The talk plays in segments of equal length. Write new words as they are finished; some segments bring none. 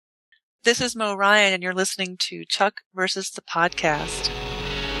This is Mo Ryan, and you're listening to Chuck versus the Podcast.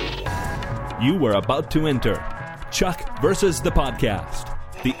 You were about to enter Chuck versus the Podcast,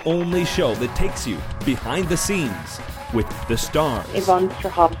 the only show that takes you behind the scenes with the stars. Yvonne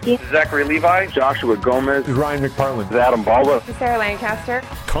Strahovski, Zachary Levi, Joshua Gomez, Ryan McPartland, Adam Baldwin, Sarah Lancaster.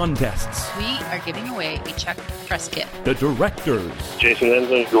 Contests. We are giving away a Chuck press kit. The directors. Jason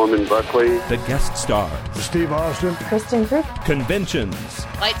Ensley, Norman Buckley, The guest stars. Steve Austin, Kristen Group. Conventions.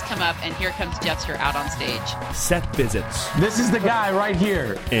 Lights come up, and here comes Jeffster out on stage. Set visits. this is the guy right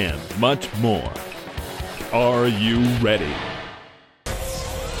here. And much more. Are you ready?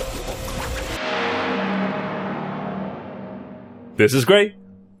 This is great.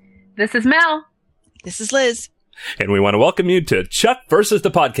 This is Mel. This is Liz. And we want to welcome you to Chuck versus the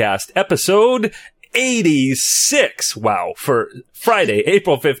Podcast, episode 86. Wow, for Friday,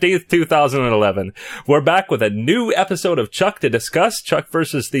 April 15th, 2011. We're back with a new episode of Chuck to discuss Chuck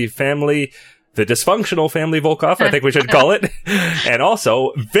versus the dysfunctional family Volkov, I think we should call it. And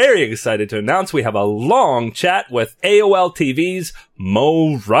also, very excited to announce we have a long chat with AOL TV's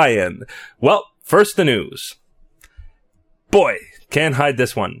Mo Ryan. Well, first the news. Boy, can't hide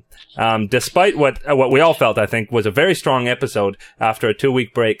this one. Despite what we all felt, I think, was a very strong episode after a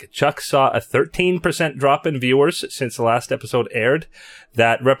 2-week break, Chuck saw a 13% drop in viewers since the last episode aired.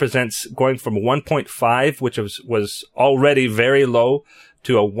 That represents going from 1.5, which was already very low,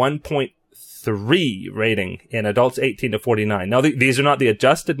 to a 1.3 rating in adults 18 to 49. Now, these are not the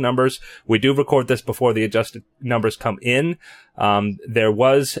adjusted numbers. We do record this before the adjusted numbers come in. There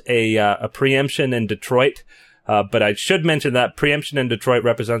was a preemption in Detroit. But I should mention that preemption in Detroit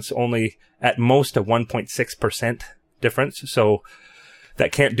represents only at most a 1.6% difference. So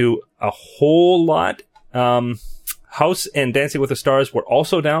that can't do a whole lot. House and Dancing with the Stars were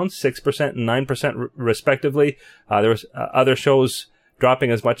also down 6% and 9% respectively. There was other shows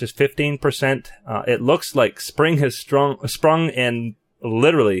dropping as much as 15%. It looks like spring has sprung and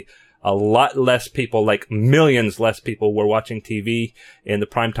literally a lot less people, like millions less people, were watching TV in the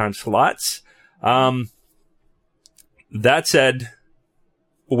primetime slots. That said,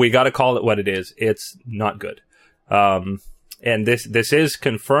 we got to call it what it is. It's not good. And this is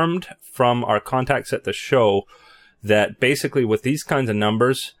confirmed from our contacts at the show that basically with these kinds of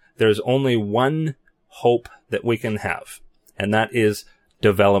numbers, there's only one hope that we can have, and that is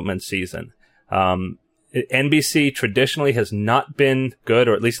development season. NBC traditionally has not been good,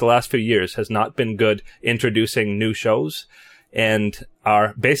 or at least the last few years has not been good introducing new shows. And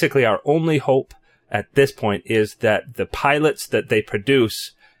our only hope at this point is that the pilots that they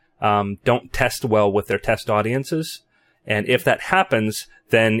produce don't test well with their test audiences. And if that happens,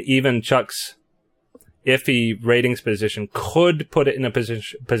 then even Chuck's iffy ratings position could put it in a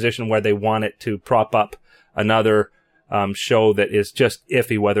position where they want it to prop up another show that is just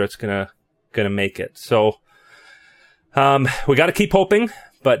iffy whether it's gonna make it. So we got to keep hoping,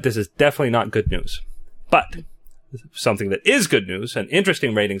 but this is definitely not good news. But something that is good news, an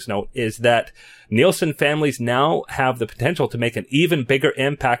interesting ratings note, is that Nielsen families now have the potential to make an even bigger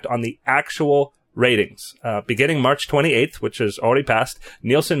impact on the actual ratings. Beginning March 28th, which has already passed,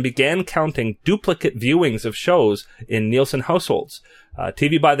 Nielsen began counting duplicate viewings of shows in Nielsen households.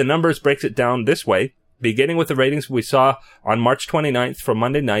 TV by the Numbers breaks it down this way. Beginning with the ratings we saw on March 29th for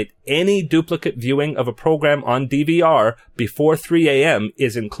Monday night, any duplicate viewing of a program on DVR before 3 a.m.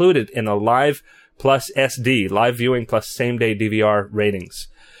 is included in a live plus SD, live viewing plus same-day DVR ratings.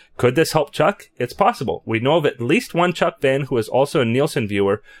 Could this help Chuck? It's possible. We know of at least one Chuck fan who is also a Nielsen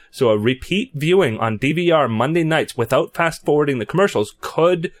viewer, so a repeat viewing on DVR Monday nights without fast-forwarding the commercials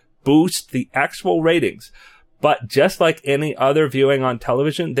could boost the actual ratings. But just like any other viewing on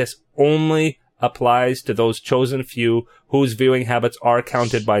television, this only applies to those chosen few whose viewing habits are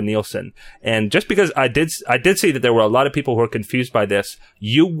counted by Nielsen. And just because I did see that there were a lot of people who were confused by this,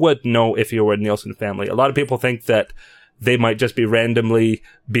 you would know if you were a Nielsen family. A lot of people think that they might just be randomly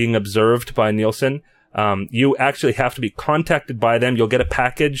being observed by Nielsen. You actually have to be contacted by them. You'll get a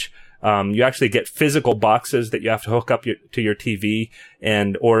package. You actually get physical boxes that you have to hook up to your TV,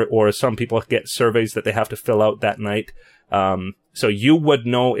 or some people get surveys that they have to fill out that night. So you would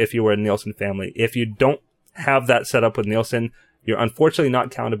know if you were a Nielsen family. If you don't have that set up with Nielsen, you're unfortunately not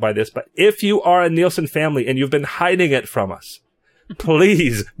counted by this. But if you are a Nielsen family and you've been hiding it from us,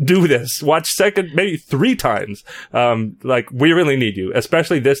 please do this. Watch second, maybe 3 times. We really need you,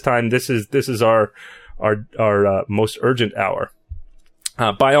 especially this time. This is our most urgent hour.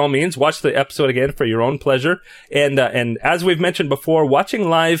 By all means, watch the episode again for your own pleasure. And as we've mentioned before, watching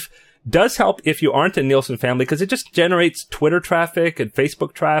live does help if you aren't a Nielsen family, because it just generates Twitter traffic and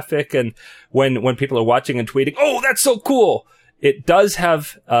Facebook traffic. And when people are watching and tweeting, oh, that's so cool, it does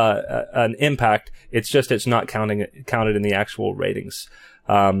have an impact. It's not counted in the actual ratings.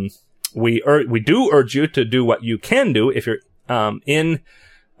 We do urge you to do what you can do. If you're in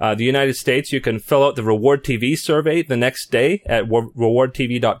the United States, you can fill out the Reward TV survey the next day at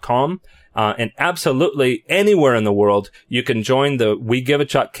rewardtv.com. And absolutely anywhere in the world, you can join the We Give a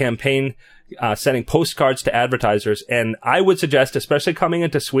Chuck campaign, sending postcards to advertisers. And I would suggest, especially coming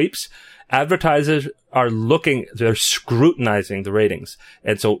into sweeps, advertisers they're scrutinizing the ratings.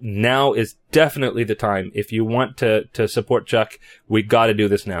 And so now is definitely the time. If you want to support Chuck, we got to do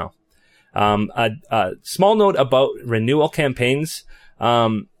this now. A small note about renewal campaigns.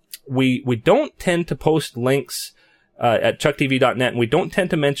 We don't tend to post links, at chucktv.net, and we don't tend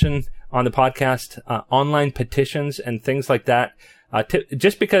to mention on the podcast, online petitions and things like that.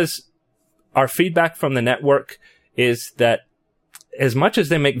 Just because our feedback from the network is that as much as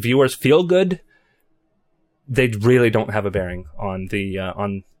they make viewers feel good, they really don't have a bearing on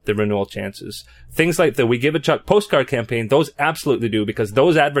the renewal chances. Things like the We Give a Chuck postcard campaign, those absolutely do, because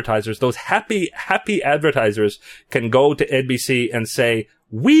those advertisers, those happy advertisers can go to NBC and say,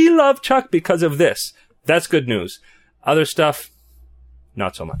 we love Chuck because of this. That's good news. Other stuff,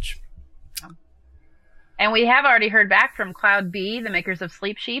 not so much. And we have already heard back from Cloud B, the makers of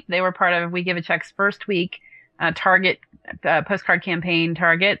Sleep Sheep. They were part of We Give a Chuck's first week target postcard campaign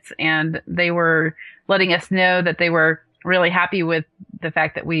targets, and they were letting us know that they were really happy with the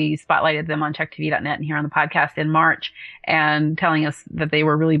fact that we spotlighted them on chucktv.net and here on the podcast in March, and telling us that they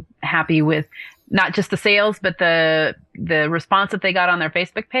were really happy with not just the sales, but the response that they got on their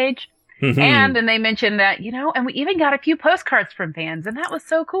Facebook page. Mm-hmm. And then they mentioned that, and we even got a few postcards from fans, and that was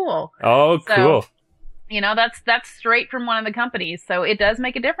so cool. Oh, cool. That's straight from one of the companies. So it does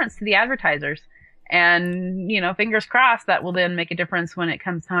make a difference to the advertisers. And, fingers crossed that will then make a difference when it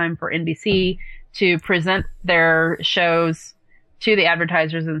comes time for NBC to present their shows to the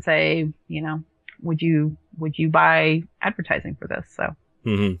advertisers and say, would you buy advertising for this? So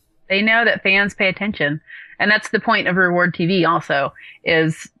They know that fans pay attention. And that's the point of Reward TV also,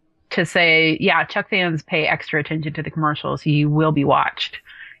 is to say, yeah, Chuck fans pay extra attention to the commercials. You will be watched.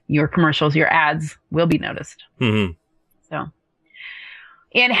 Your commercials, your ads will be noticed. Mm-hmm. So,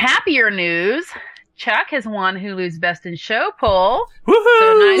 in happier news, Chuck has won Hulu's Best in Show poll. Woohoo!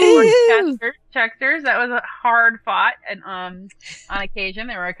 So nice for Chucksters. That was a hard fought, and on occasion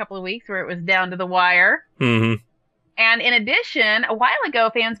there were a couple of weeks where it was down to the wire. Mm-hmm. And in addition, a while ago,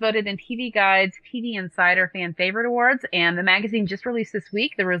 fans voted in TV Guide's TV Insider Fan Favorite Awards, and the magazine just released this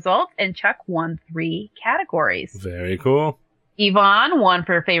week the results, and Chuck won 3 categories. Very cool. Yvonne won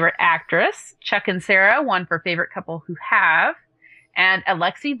for Favorite Actress. Chuck and Sarah won for Favorite Couple Who Have. And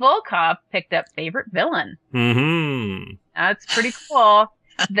Alexei Volkov picked up Favorite Villain. Mm-hmm. That's pretty cool.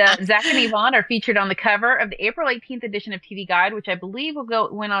 Zach and Yvonne are featured on the cover of the April 18th edition of TV Guide, which I believe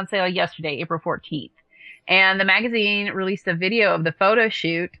went on sale yesterday, April 14th. And the magazine released a video of the photo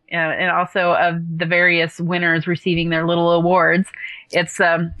shoot and also of the various winners receiving their little awards. It's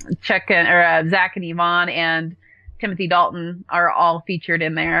Zach and Yvonne and Timothy Dalton are all featured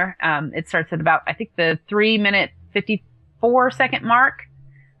in there. It starts at about, I think, the 3-minute 54-second mark.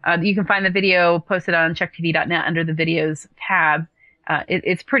 You can find the video posted on chucktv.net under the videos tab.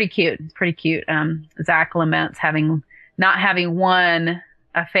 It's pretty cute. It's pretty cute. Zach laments not having won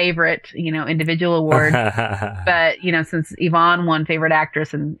a favorite, individual award. But, since Yvonne won Favorite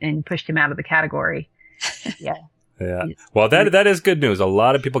Actress and pushed him out of the category. Yeah. Yeah. Well, that is good news. A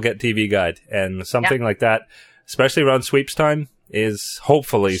lot of people get TV Guide, and something like that, especially around sweeps time, is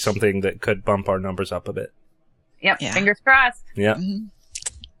hopefully something that could bump our numbers up a bit. Yep. Yeah. Fingers crossed. Yeah. Mm-hmm.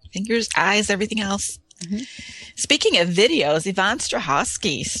 Fingers, eyes, everything else. Mm-hmm. Speaking of videos, Yvonne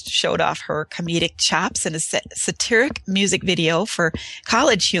Strahovski showed off her comedic chops in a satiric music video for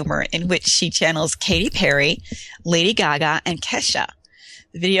College Humor, in which she channels Katy Perry, Lady Gaga, and Kesha.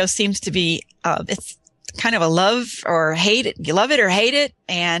 The video seems to be, it's kind of a love or hate it. You love it or hate it.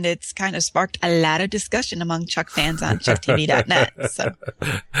 And it's kind of sparked a lot of discussion among Chuck fans on chucktv.net. So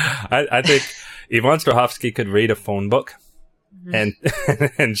I think Yvonne Strahovski could read a phone book, and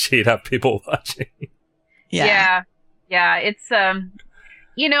she'd have people watching. Yeah. It's,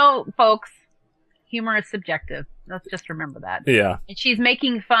 folks, humor is subjective. Let's just remember that. Yeah. And she's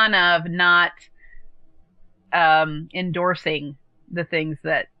making fun of not, endorsing the things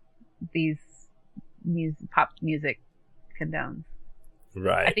that these pop music condones.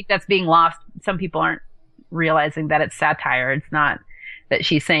 Right. I think that's being lost. Some people aren't realizing that it's satire. It's not that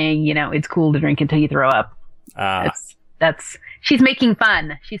she's saying, it's cool to drink until you throw up. She's making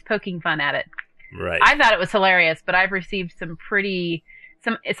fun. She's poking fun at it. Right. I thought it was hilarious, but I've received some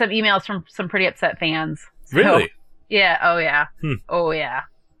emails from some pretty upset fans. So, really? Yeah. Oh yeah. Hmm. Oh yeah.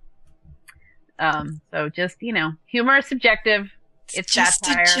 So just, humor is subjective. It's just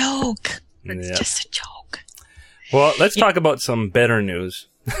satire. a joke. It's Yeah. just a joke. Well, let's talk about some better news,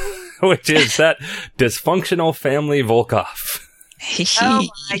 which is that dysfunctional family Volkov. Oh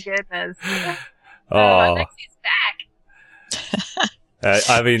my goodness. Oh, Alexi's back.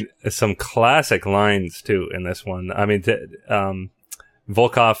 I mean, some classic lines too in this one. I mean,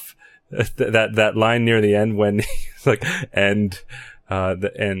 Volkov, that line near the end when he's like, about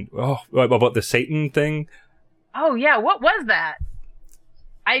the Satan thing. Oh yeah, what was that?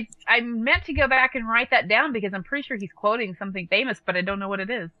 I meant to go back and write that down because I'm pretty sure he's quoting something famous, but I don't know what it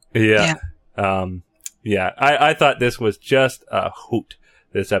is. Yeah. I thought this was just a hoot,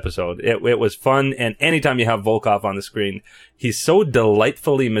 this episode. It was fun, and anytime you have Volkov on the screen, he's so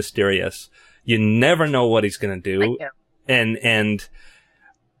delightfully mysterious. You never know what he's going to do. And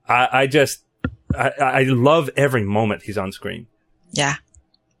I love every moment he's on screen. Yeah.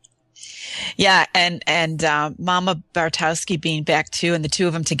 Yeah, and Mama Bartowski being back too, and the two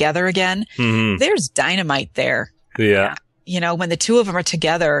of them together again. Mm-hmm. There's dynamite there. Yeah. When the two of them are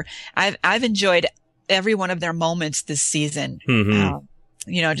together, I've enjoyed every one of their moments this season.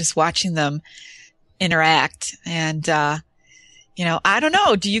 Mm-hmm. Just watching them interact, and I don't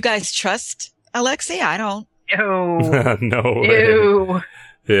know. Do you guys trust Alexei? I don't. Ew. No way. Ew.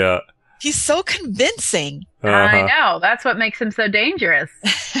 Yeah. He's so convincing. I know. That's what makes him so dangerous.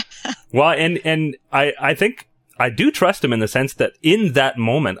 Well, and I think I do trust him in the sense that in that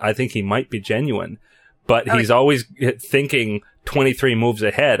moment, I think he might be genuine, but he's always thinking 23 moves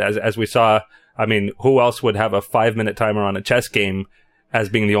ahead, as we saw. I mean, who else would have a 5-minute timer on a chess game as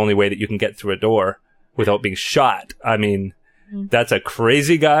being the only way that you can get through a door without being shot? I mean, that's a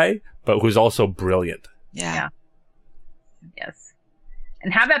crazy guy, but who's also brilliant. Yeah. Yes.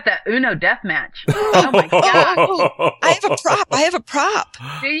 And how about that Uno death match? Oh my god. Oh, I have a prop.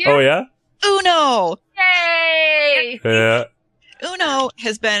 Do you? Oh, yeah? Uno. Yay! Yeah. Uno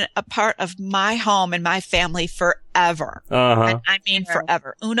has been a part of my home and my family forever. Uh-huh. And I mean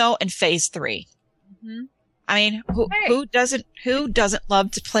forever. Uno and Phase 3. Mm-hmm. I mean, who doesn't love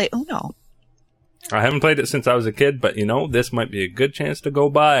to play Uno? I haven't played it since I was a kid, but this might be a good chance to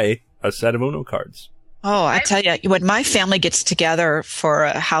go buy a set of Uno cards. Oh, I tell you, when my family gets together for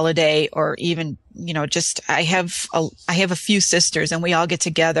a holiday, or even, I have a few sisters, and we all get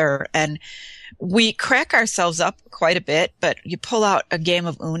together and we crack ourselves up quite a bit, but you pull out a game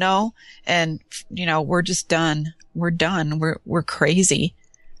of Uno and, we're just done. We're done. We're crazy.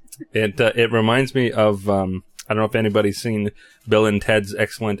 It reminds me of, I don't know if anybody's seen Bill and Ted's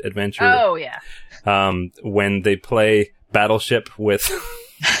Excellent Adventure. Oh, yeah. When they play Battleship with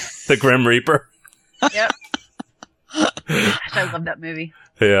the Grim Reaper. Yep. Gosh, I love that movie.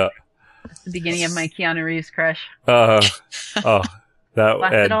 Yeah. That's the beginning of my Keanu Reeves crush. That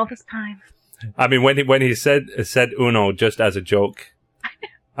Lasted all this time. I mean, when he said Uno just as a joke,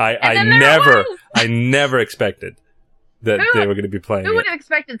 I never expected that they were going to be playing. Who would have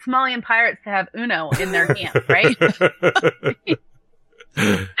expected Somalian pirates to have Uno in their camp, right?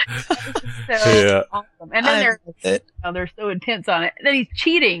 So awesome. And then they're so intense on it. And then he's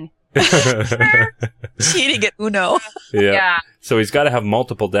cheating. Cheating at Uno. Yeah. So he's got to have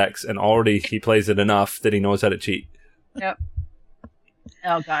multiple decks, and already he plays it enough that he knows how to cheat. Yep.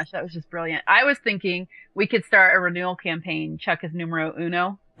 Oh gosh, that was just brilliant. I was thinking we could start a renewal campaign. Chuck is numero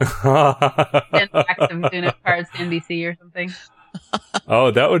uno. 10 packs of Uno cards to NBC or something. Oh,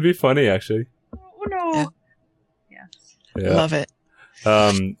 that would be funny, actually. Uno. Yeah. Love it.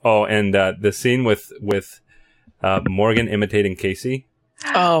 And the scene with Morgan imitating Casey.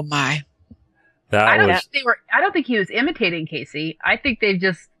 Oh my! I don't think he was imitating Casey. I think they've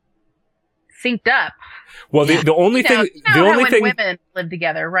just synced up. Well, the only thing, when women live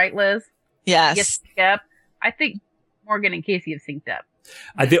together, right, Liz? Yes. You sync up. I think Morgan and Casey have synced up.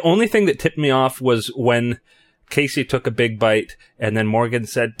 The only thing that tipped me off was when Casey took a big bite, and then Morgan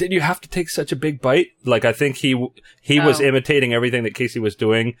said, "Did you have to take such a big bite?" Like, I think he was imitating everything that Casey was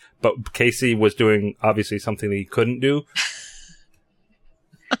doing, but Casey was doing obviously something that he couldn't do.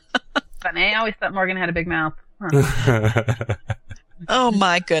 Funny. I always thought Morgan had a big mouth. Huh. Oh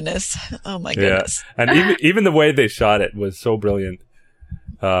my goodness! Oh my goodness! Yeah. And even the way they shot it was so brilliant.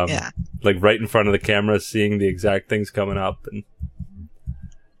 Like right in front of the camera, seeing the exact things coming up, and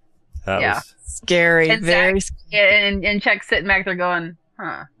that was scary. And very scary. And Chuck's sitting back there going,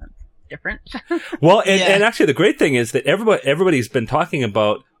 "Huh, that's different." Well, and actually, the great thing is that everybody's been talking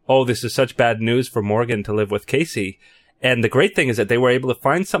about, oh, this is such bad news for Morgan to live with Casey. And the great thing is that they were able to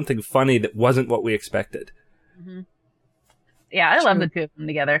find something funny that wasn't what we expected. Mm-hmm. Yeah, I love the two of them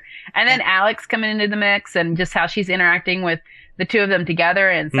together. And then Alex coming into the mix and just how she's interacting with the two of them together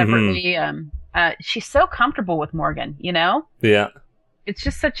and separately. She's so comfortable with Morgan, you know? Yeah. It's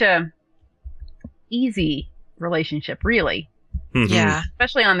just such a easy relationship, really. Mm-hmm. Yeah.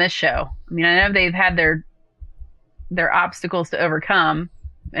 Especially on this show. I mean, I know they've had their obstacles to overcome,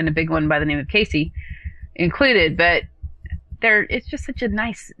 and a big one by the name of Casey included, but it's just such a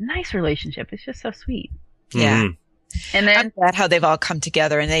nice relationship. It's just so sweet. Yeah. Mm-hmm. And then I'm glad how they've all come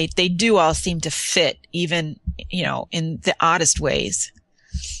together, and they do all seem to fit, even, you know, in the oddest ways.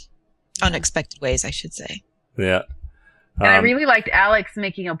 Unexpected ways, I should say. Yeah. And I really liked Alex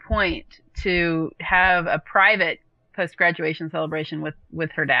making a point to have a private post-graduation celebration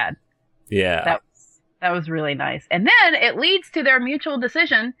with her dad. Yeah. That was really nice. And then it leads to their mutual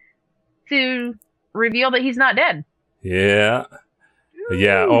decision to reveal that he's not dead. Yeah.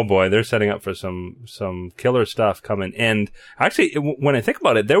 Yeah. Oh boy, they're setting up for some killer stuff coming. And actually, when I think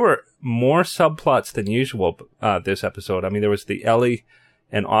about it, there were more subplots than usual this episode. I mean, there was the Ellie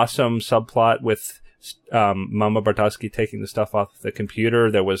and Awesome subplot with Mama Bartowski taking the stuff off the computer.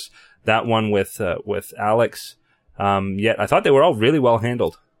 There was that one with Alex. Yet I thought they were all really well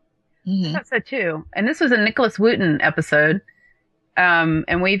handled. Mm-hmm. I thought so too. And this was a Nicholas Wooten episode.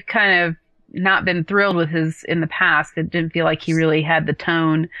 And we've kind of not been thrilled with his in the past. It didn't feel like he really had the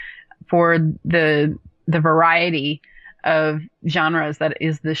tone for the variety of genres that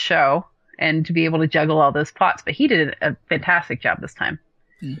is this show, and to be able to juggle all those plots. But he did a fantastic job this time.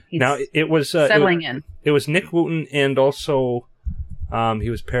 He's Now it was settling in. It was Nick Wooten, and also he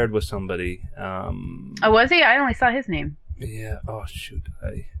was paired with somebody. Oh, was he? I only saw his name. Yeah. Oh shoot.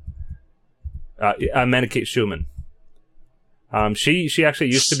 Amanda Kate Schumann. She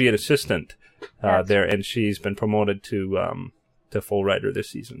actually used to be an assistant there, and she's been promoted to full writer this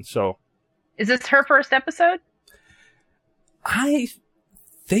season. So, is this her first episode? I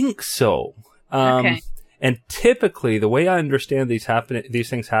think so. Okay. And typically, the way I understand these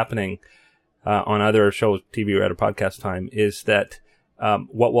things happening on other shows, TV, or podcast time, is that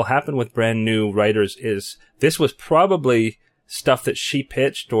what will happen with brand new writers is this was probably stuff that she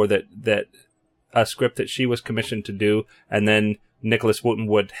pitched, or that a script that she was commissioned to do, and then Nicholas Wooten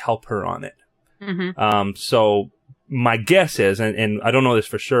would help her on it. Mm-hmm. So my guess is, and I don't know this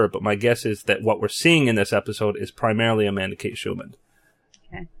for sure, but my guess is that what we're seeing in this episode is primarily Amanda Kate Schumann.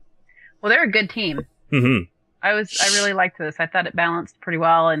 Okay. Well, they're a good team. Mm-hmm. I really liked this. I thought it balanced pretty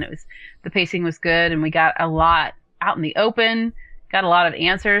well, and the pacing was good, and we got a lot out in the open, got a lot of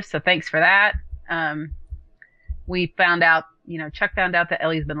answers. So thanks for that. We found out, Chuck found out that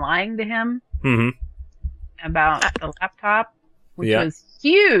Ellie's been lying to him about the laptop, which was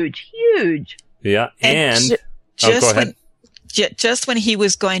huge. Yeah. And just go ahead. Just when he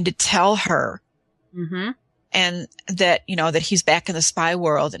was going to tell her, and that, that he's back in the spy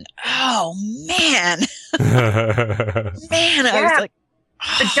world, and oh man, I was like,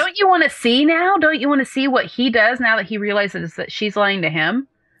 oh. But don't you want to see now? Don't you want to see what he does now that he realizes that she's lying to him?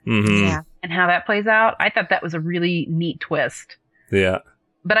 Mm-hmm. Yeah. And how that plays out? I thought that was a really neat twist. Yeah.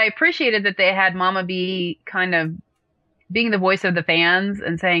 But I appreciated that they had Mama be kind of being the voice of the fans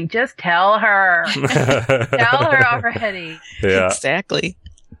and saying, just tell her. Tell her already. Yeah. Exactly.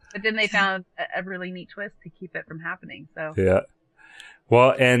 But then they found a really neat twist to keep it from happening. So yeah.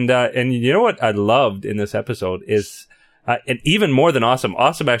 Well, and you know what I loved in this episode is, and even more than Awesome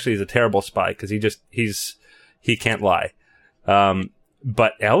actually is a terrible spy because he can't lie.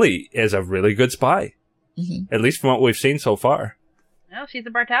 But Ellie is a really good spy, at least from what we've seen so far. Well, she's a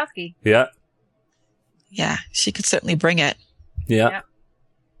Bartowski. Yeah. Yeah, she could certainly bring it. Yeah.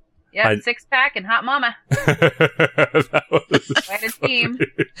 Yeah, six pack and hot mama. That was quite a team.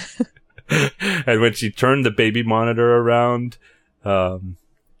 And when she turned the baby monitor around, so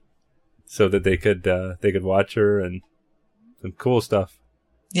that they could watch her, and some cool stuff.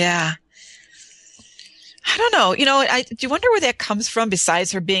 Yeah. I don't know. Do you wonder where that comes from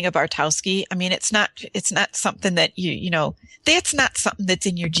besides her being a Bartowski? I mean, it's not something that that's not something that's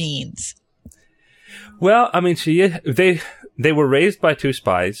in your genes. Well, I mean, they were raised by two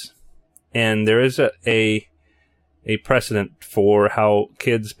spies, and there is a precedent for how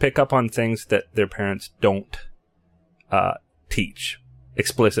kids pick up on things that their parents don't teach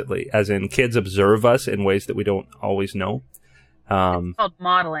explicitly, as in kids observe us in ways that we don't always know. It's called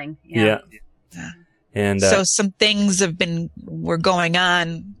modeling. Yeah. And so some things were going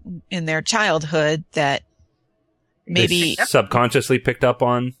on in their childhood that maybe subconsciously picked up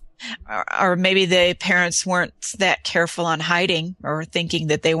on, or maybe the parents weren't that careful on hiding or thinking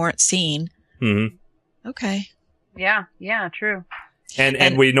that they weren't seen. Mm-hmm. Okay. Yeah, true.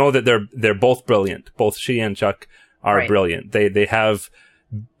 And we know that they're both brilliant. Both she and Chuck are Right. brilliant. They have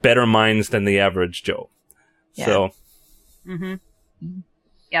better minds than the average Joe. Yeah. So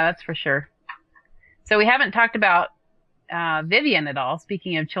Yeah, that's for sure. So we haven't talked about Vivian at all.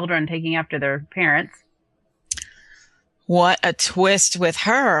 Speaking of children taking after their parents. What a twist with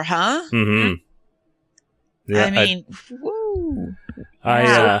her, huh? yeah, I mean, woo.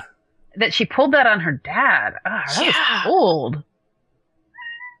 That she pulled that on her dad. Oh, that was cold.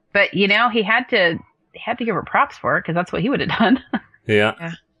 But he had to give her props for it because that's what he would have done.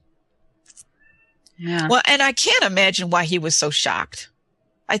 yeah. Yeah. Well, and I can't imagine why he was so shocked.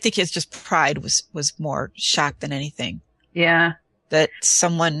 I think his just pride was more shocked than anything. Yeah. That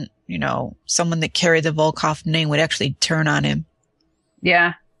someone that carried the Volkov name would actually turn on him.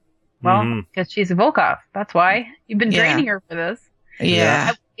 Yeah. Well, because she's a Volkov. That's why. You've been Yeah. training her for this.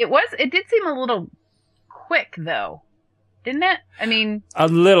 Yeah. It did seem a little quick though. Didn't it? I mean, A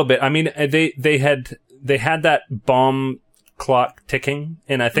little bit. I mean, they had that bomb clock ticking,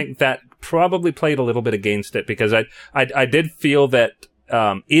 and I think that probably played a little bit against it because I did feel that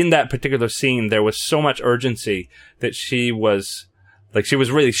in that particular scene there was so much urgency that she was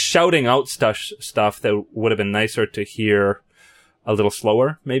really shouting out stuff that would have been nicer to hear a little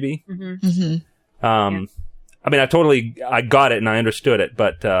slower, maybe. I mean, I got it and I understood it,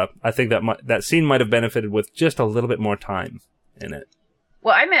 but I think that scene might have benefited with just a little bit more time in it.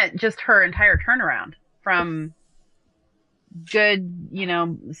 well, I meant just her entire turnaround from good,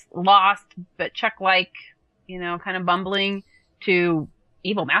 lost, but Chuck-like, kind of bumbling to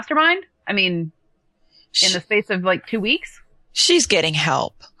evil mastermind. I mean, in the space of like 2 weeks. She's getting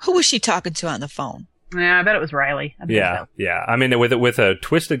help. Who was she talking to on the phone? Yeah, I bet it was Riley. I think Yeah, so. yeah. I mean, with a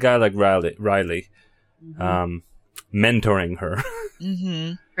twisted guy like Riley mentoring her.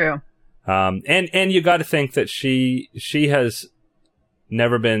 True. And you got to think that she has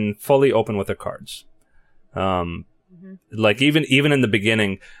never been fully open with her cards. Like even in the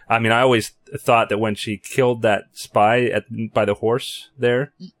beginning, I mean, I always thought that when she killed that spy by the horse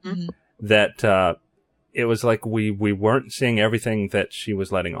there, that it was like we weren't seeing everything that she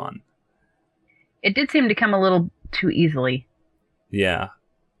was letting on. It did seem to come a little too easily. Yeah,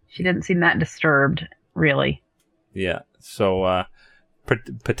 She didn't seem that disturbed, really. yeah. So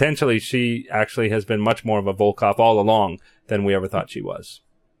potentially, she actually has been much more of a Volkov all along than we ever thought she was.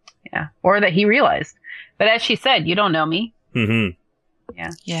 Yeah. Or that he realized. But as she said, you don't know me.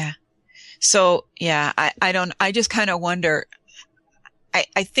 Yeah. So, yeah, I just kind of wonder.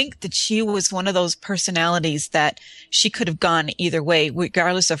 I think that she was one of those personalities that she could have gone either way,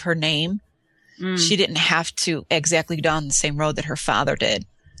 regardless of her name. She didn't have to exactly go down the same road that her father did,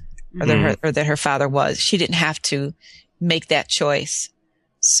 or that her father was. She didn't have to make that choice.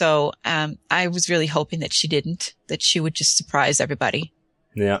 So, I was really hoping that she didn't, that she would just surprise everybody.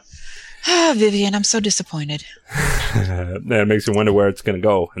 Yeah. Ah, Vivian, I'm so disappointed. That makes you wonder where it's going to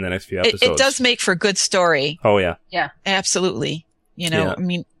go in the next few episodes. It does make for a good story. Oh, yeah. Yeah. Absolutely. Yeah. I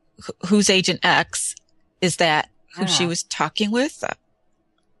mean, who's Agent X? Is that who she was talking with?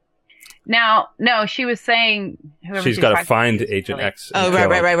 Now, no, she was saying whoever She's got to find Agent X. Oh,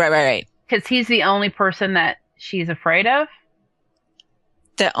 right. Because he's the only person that she's afraid of.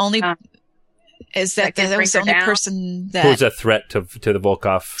 The only is that can that was the bring her only down? person that Who's a threat to the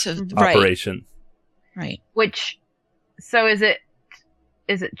Volkov operation. Right. Which, so is it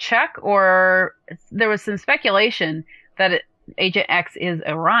Chuck, or there was some speculation that Agent X is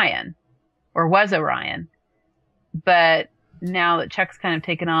Orion, or was Orion, but now that Chuck's kind of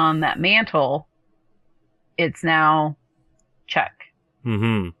taken on that mantle, it's now Chuck. I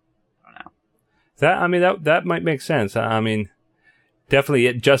don't know. That might make sense. I mean, definitely,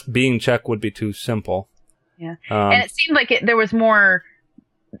 it just being Chuck would be too simple. Yeah, and it seemed like there was more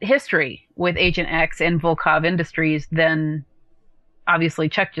history with Agent X and Volkov Industries than obviously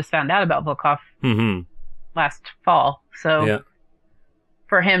Chuck just found out about Volkov last fall. So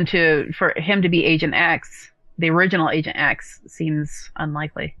for him to be Agent X, the original Agent X, seems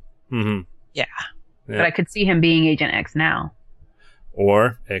unlikely. Yeah. But I could see him being Agent X now.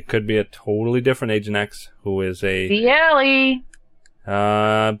 Or it could be a totally different Agent X who is The Ellie.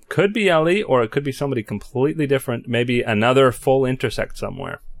 Could be Ellie, or it could be somebody completely different. Maybe another full intersect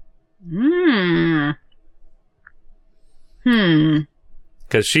somewhere.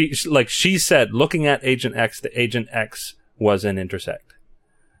 Because she said, looking at Agent X, the Agent X was an intersect.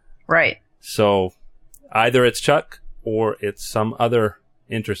 Right. So either it's Chuck or it's some other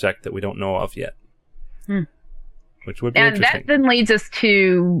intersect that we don't know of yet. Which would be And interesting. that then leads us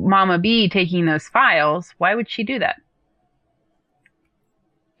to Mama B taking those files. Why would she do that?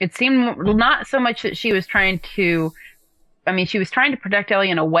 It seemed not so much that she was trying to, she was trying to protect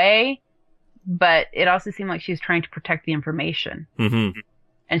Ellie in a way, but it also seemed like she was trying to protect the information. Mm-hmm.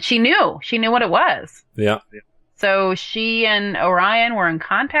 And she knew what it was. Yeah. So she and Orion were in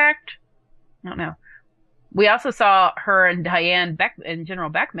contact. I don't know. We also saw her and Diane and General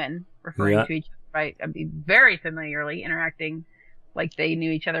Beckman referring to each other, right? I mean, very familiarly interacting like they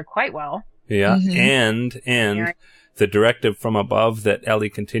knew each other quite well. Yeah. And the directive from above that Ellie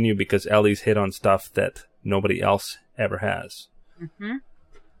continue because Ellie's hit on stuff that nobody else ever has. Mm-hmm.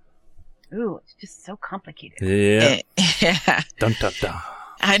 Ooh, it's just so complicated. Yeah. Yeah. Dun, dun, dun.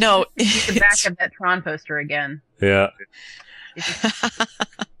 I know. The back of that Tron poster again. Yeah.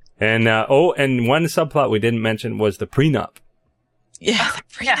 And and one subplot we didn't mention was the prenup. Yeah, the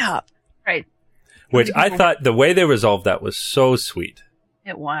prenup. Right. Which I thought the way they resolved that was so sweet.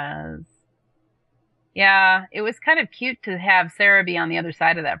 It was. Yeah, it was kind of cute to have Sarah be on the other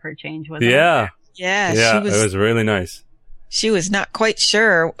side of that for a change, wasn't it? Yeah, it was really nice. She was not quite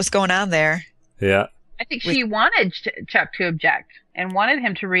sure what was going on there. Yeah. I think she wanted Chuck to object and wanted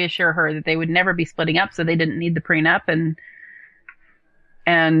him to reassure her that they would never be splitting up, so they didn't need the prenup.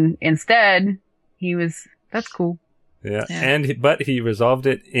 And instead, he was, that's cool. Yeah. But he resolved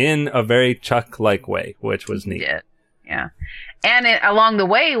it in a very Chuck-like way, which was neat. Yeah. And along the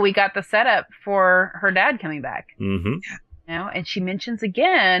way, we got the setup for her dad coming back. Mm-hmm. You know, and she mentions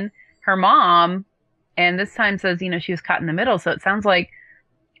again her mom, and this time says, she was caught in the middle. So it sounds like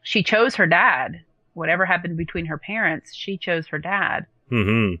she chose her dad. Whatever happened between her parents, she chose her dad.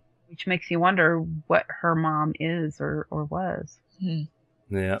 Mm-hmm. Which makes you wonder what her mom is or was. Mm.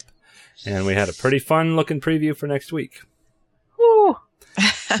 Yep. And we had a pretty fun looking preview for next week. Woo!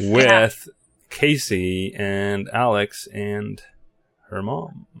 With Casey and Alex and her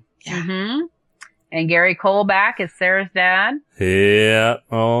mom. Yeah. Mm-hmm. And Gary Cole back as Sarah's dad. Yeah.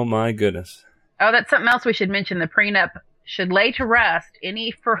 Oh my goodness. Oh, that's something else we should mention. The prenup should lay to rest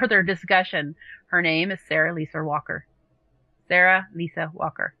any further discussion. Her name is Sarah Lisa Walker. Sarah Lisa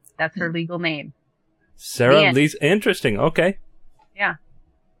Walker. That's her legal name. Sarah Lisa. Interesting. Okay. Yeah.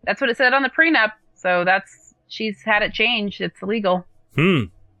 That's what it said on the prenup. So she's had it changed. It's illegal.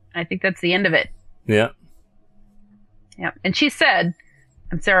 I think that's the end of it. Yeah. Yeah. And she said,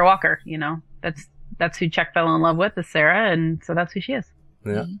 I'm Sarah Walker, that's who Chuck fell in love with, is Sarah. And so that's who she is.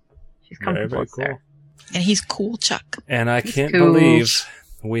 Yeah. She's comfortable very with Sarah. And he's cool, Chuck. And I can't believe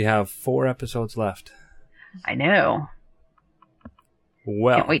we have 4 episodes left. I know.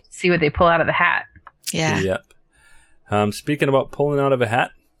 Well. Can't wait to see what they pull out of the hat. Yeah. Yep. Speaking about pulling out of a hat.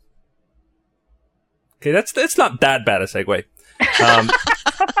 Okay, that's not that bad a segue.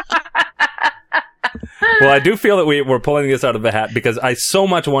 Well, I do feel that we're pulling this out of the hat because I so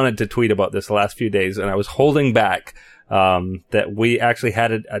much wanted to tweet about this the last few days, and I was holding back that we actually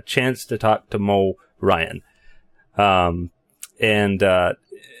had a chance to talk to Mo Ryan.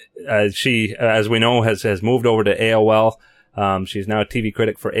 She, as we know, has moved over to AOL. She's now a TV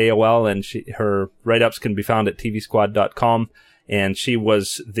critic for AOL, and her write-ups can be found at tvsquad.com. And she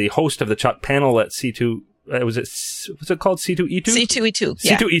was the host of the Chuck panel at C2. Was it called C2E2? C2E2.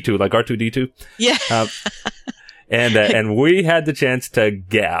 Yeah. C2E2, like R2D2. Yeah. And we had the chance to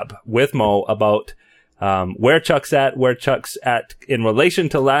gab with Mo about where Chuck's at in relation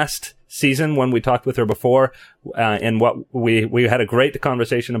to last season when we talked with her before, and what we had a great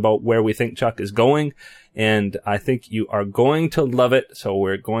conversation about where we think Chuck is going, and I think you are going to love it, so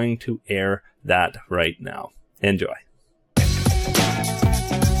we're going to air that right now. Enjoy.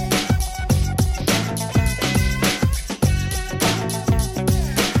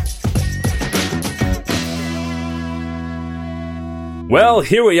 Well,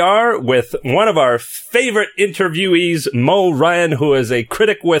 here we are with one of our favorite interviewees, Mo Ryan, who is a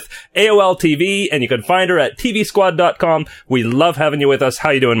critic with AOL TV, and you can find her at tvsquad.com. We love having you with us. How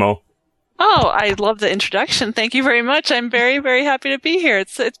you doing, Mo? Oh, I love the introduction. Thank you very much. I'm very, very happy to be here.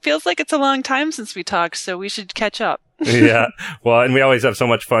 It feels like it's a long time since we talked, so we should catch up. Yeah. Well, and we always have so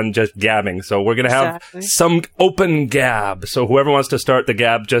much fun just gabbing, so we're going to have some open gab. So whoever wants to start the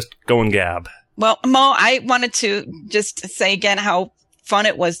gab, just go and gab. Well, Mo, I wanted to just say again how fun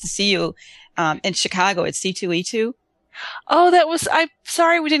it was to see you in Chicago at C2E2. Oh, I'm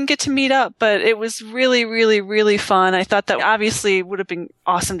sorry we didn't get to meet up, but it was really, really, really fun. I thought that obviously would have been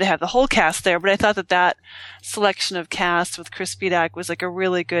awesome to have the whole cast there, but I thought that selection of cast with Chris Bedak was like a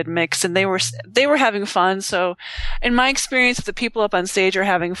really good mix, and they were having fun. So in my experience, if the people up on stage are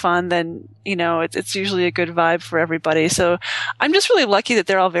having fun, then, it's usually a good vibe for everybody. So I'm just really lucky that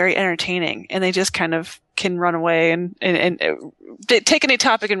they're all very entertaining, and they just kind of can run away and take any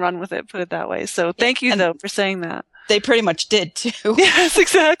topic and run with it, put it that way. So thank you, though, for saying that. They pretty much did, too. Yes,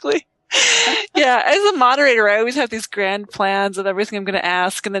 exactly. Yeah, as a moderator, I always have these grand plans of everything I'm going to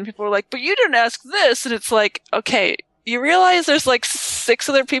ask, and then people are like, but you didn't ask this, and it's like, okay, you realize there's like 6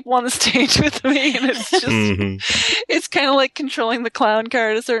 other people on the stage with me, and it's just, it's kind of like controlling the clown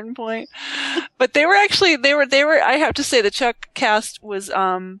car at a certain point. But they were, I have to say, the Chuck cast was,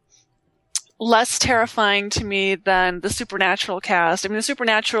 less terrifying to me than the Supernatural cast. I mean, the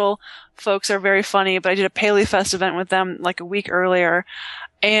Supernatural folks are very funny, but I did a Paley Fest event with them like a week earlier,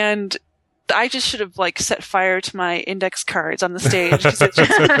 and I just should have like set fire to my index cards on the stage because it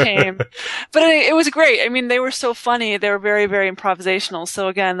just became. But it was great. I mean, they were so funny. They were very, very improvisational. So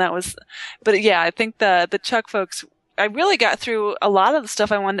again, that was. But yeah, I think the Chuck folks. I really got through a lot of the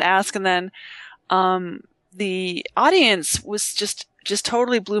stuff I wanted to ask, and then the audience was just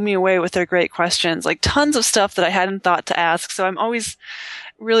totally blew me away with their great questions. Like tons of stuff that I hadn't thought to ask. So I'm always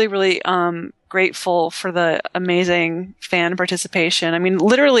really, really grateful for the amazing fan participation. I mean,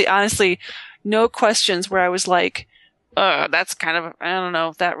 literally, honestly, no questions where I was like, that's kind of, I don't know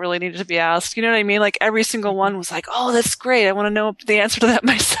if that really needed to be asked. You know what I mean? Like every single one was like, oh, that's great. I want to know the answer to that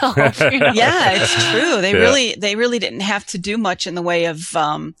myself. You know? Yeah, it's true. They really didn't have to do much in the way of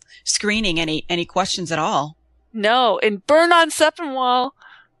screening any questions at all. No, in Burn on Seppenwall,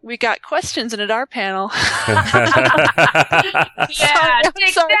 we got questions in at our panel. Yeah,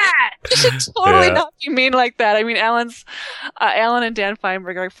 take that. You should totally not be mean like that. I mean, Alan and Dan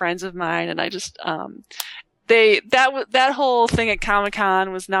Feinberg are friends of mine, and I just that whole thing at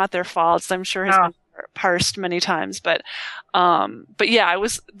Comic-Con was not their fault. So I'm sure has been parsed many times, but yeah,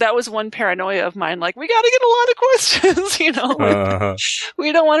 that was one paranoia of mine. Like, we got to get a lot of questions, you know.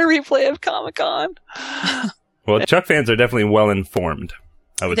 We don't want a replay of Comic-Con. Well, Chuck fans are definitely well informed.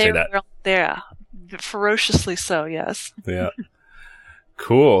 I would say that. Yeah, ferociously so. Yes. Yeah.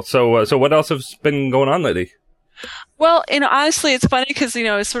 Cool. So what else has been going on lately? Well, honestly, it's funny because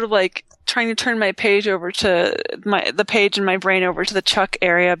it's sort of like trying to turn my page over to the page in my brain over to the Chuck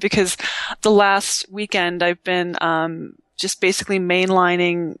area, because the last weekend I've been just basically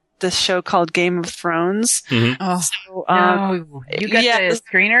mainlining this show called Game of Thrones. Mm-hmm. Oh, so, you got the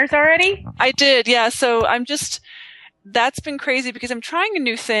screeners already? I did, yeah. So that's been crazy because I'm trying a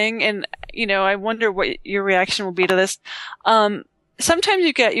new thing, and I wonder what your reaction will be to this. Sometimes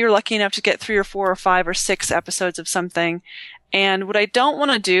you're lucky enough to get 3 or 4 or 5 or 6 episodes of something, and what I don't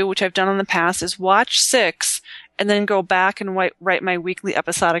want to do, which I've done in the past, is watch 6 and then go back and write my weekly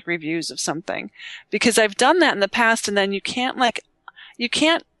episodic reviews of something, because I've done that in the past, and then you can't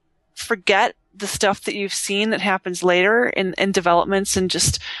forget the stuff that you've seen that happens later in developments and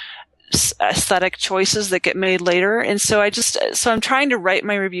just aesthetic choices that get made later. And so I'm trying to write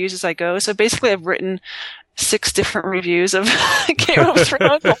my reviews as I go. So basically I've written 6 different reviews of Game of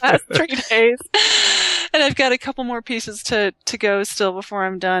Thrones the last 3 days. And I've got a couple more pieces to go still before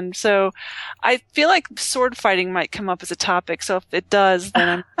I'm done. So I feel like sword fighting might come up as a topic. So if it does,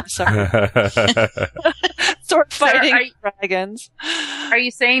 then I'm sorry. Sword fighting dragons. Are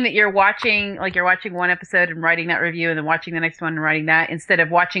you saying that you're watching one episode and writing that review and then watching the next one and writing that instead of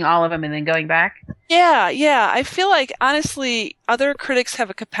watching all of them and then going back? Yeah. I feel like, honestly, other critics have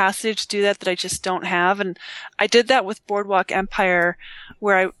a capacity to do that I just don't have. And I did that with Boardwalk Empire,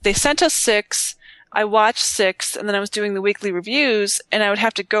 where they sent us 6. I watched 6, and then I was doing the weekly reviews, and I would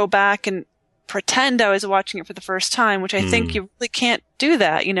have to go back and pretend I was watching it for the first time, which I think you really can't do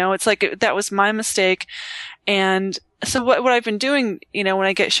that. It's like that was my mistake. And so what I've been doing, when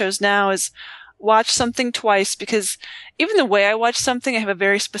I get shows now, is watch something twice, because even the way I watch something, I have a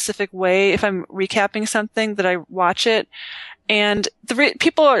very specific way. If I'm recapping something, that I watch it. And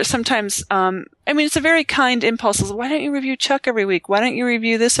people are sometimes, it's a very kind impulse. Why don't you review Chuck every week? Why don't you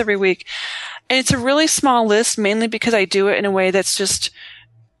review this every week? And it's a really small list, mainly because I do it in a way that's just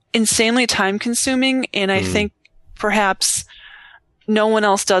insanely time consuming. And I think perhaps no one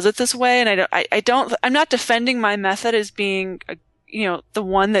else does it this way. And I'm not defending my method as being, the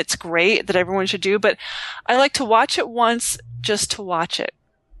one that's great that everyone should do, but I like to watch it once just to watch it.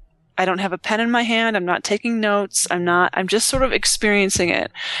 I don't have a pen in my hand. I'm not taking notes. I'm just sort of experiencing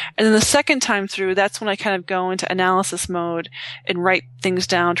it. And then the second time through, that's when I kind of go into analysis mode and write things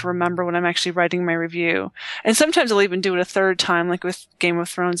down to remember when I'm actually writing my review. And sometimes I'll even do it a third time, like with Game of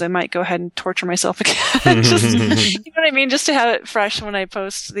Thrones. I might go ahead and torture myself again. Just, you know what I mean? Just to have it fresh when I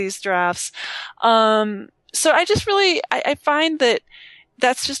post these drafts. So I just really, I find that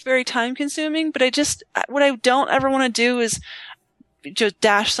that's just very time consuming, but what I don't ever want to do is just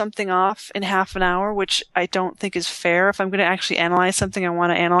dash something off in half an hour, which I don't think is fair. If I'm going to actually analyze something, I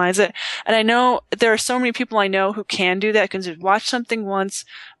want to analyze it. And I know there are so many people I know who can do that, can just watch something once,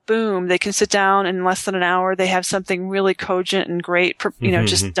 boom, they can sit down in less than an hour. They have something really cogent and great,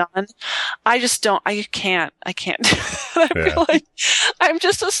 just done. I just don't, I can't. I feel like I'm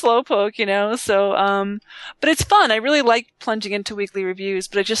just a slowpoke, so, but it's fun. I really like plunging into weekly reviews,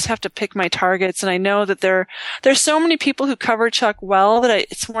 but I just have to pick my targets. And I know that there's so many people who cover Chuck well that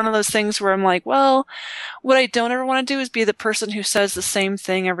it's one of those things where I'm like, well, what I don't ever want to do is be the person who says the same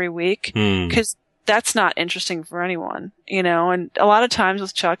thing every week, because that's not interesting for anyone, and a lot of times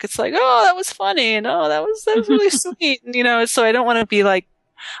with Chuck, it's like, oh, that was funny. And oh, that was really sweet. And, so I don't want to be like,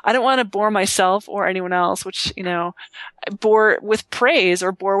 I don't want to bore myself or anyone else, which, bore with praise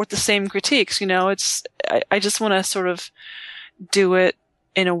or bore with the same critiques. I just want to sort of do it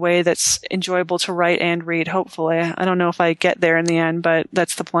in a way that's enjoyable to write and read, hopefully. I don't know if I get there in the end, but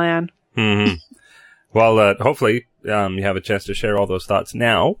that's the plan. Mm-hmm. Well, hopefully, you have a chance to share all those thoughts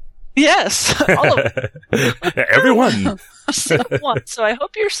now. Yes, all of them. Everyone. So I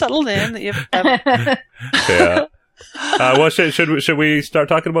hope you're settled in. That you've. Yeah. Well, should we start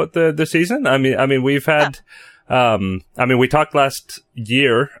talking about the season? I mean, we've had. We talked last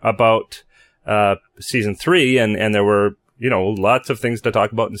year about season 3, and there were lots of things to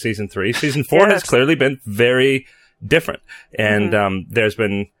talk about in season 3. Season 4 has clearly been very different, and there's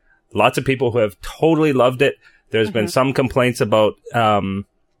been lots of people who have totally loved it. There's been some complaints about.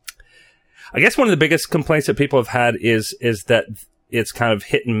 I guess one of the biggest complaints that people have had is that it's kind of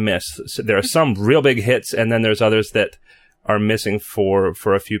hit and miss. So there are some real big hits, and then there's others that are missing for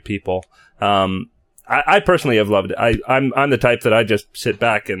a few people. I personally have loved it. I'm the type that I just sit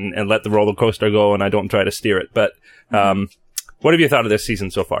back and let the roller coaster go, and I don't try to steer it. But what have you thought of this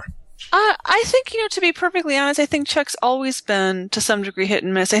season so far? I think, to be perfectly honest, I think Chuck's always been to some degree hit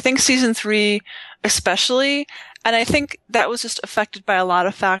and miss. I think season 3 especially, and I think that was just affected by a lot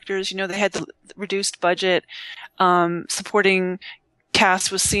of factors. They had the reduced budget, supporting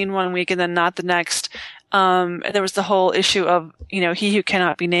cast was seen one week and then not the next. And there was the whole issue of, he who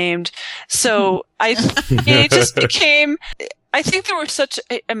cannot be named. So it just became, I think there were such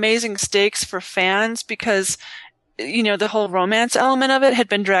amazing stakes for fans because the whole romance element of it had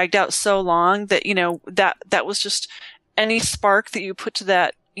been dragged out so long that, that was just any spark that you put to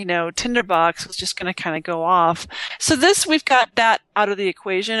that, tinderbox was just going to kind of go off. So we've got that out of the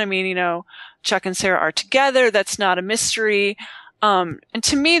equation. I mean, Chuck and Sarah are together. That's not a mystery. And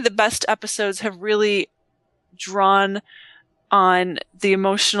to me, the best episodes have really drawn on the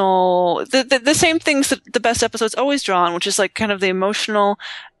emotional, the same things that the best episodes always draw on, which is like kind of the emotional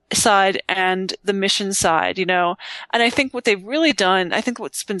side and the mission side, And I think what they've really done, I think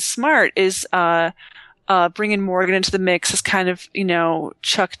what's been smart is, bringing Morgan into the mix as kind of,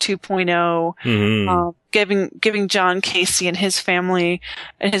 Chuck 2.0, giving John Casey and his family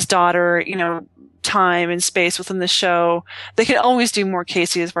and his daughter, time and space within the show. They can always do more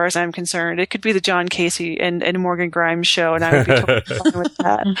Casey as far as I'm concerned. It could be the John Casey and Morgan Grimes show, and I would be totally fine with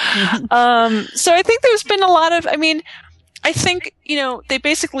that. So I think there's been a lot of, I think, they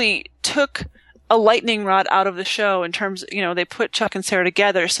basically took a lightning rod out of the show in terms, they put Chuck and Sarah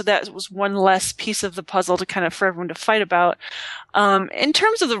together. So that was one less piece of the puzzle to kind of for everyone to fight about. In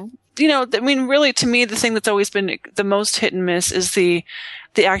terms of really to me, the thing that's always been the most hit and miss is the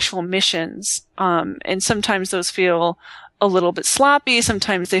actual missions. And sometimes those feel a little bit sloppy.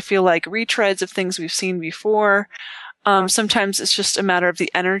 Sometimes they feel like retreads of things we've seen before. Sometimes it's just a matter of the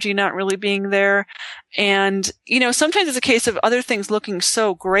energy not really being there. And, sometimes it's a case of other things looking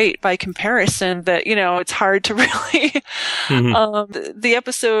so great by comparison that, it's hard to really, the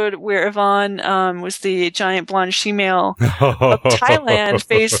episode where Yvonne, was the giant blonde she-male of Thailand,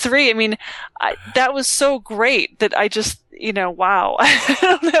 phase 3. That was so great that I just, wow, I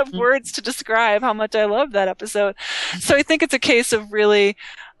don't have words to describe how much I love that episode. So I think it's a case of really,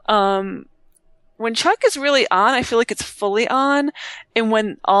 when Chuck is really on, I feel like it's fully on. And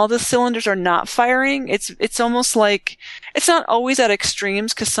when all the cylinders are not firing, it's almost like, it's not always at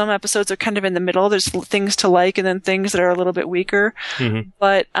extremes because some episodes are kind of in the middle. There's things to like and then things that are a little bit weaker.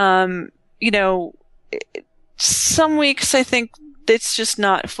 But, some weeks I think it's just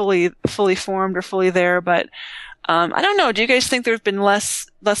not fully formed or fully there. But, I don't know. Do you guys think there have been less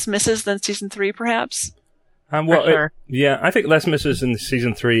misses than season 3 perhaps? Sure. I think less misses in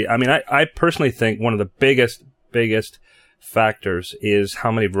season 3. I personally think one of the biggest factors is how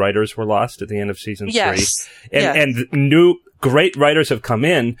many writers were lost at the end of season 3. And new great writers have come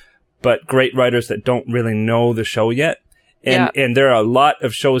in, but great writers that don't really know the show yet. And there are a lot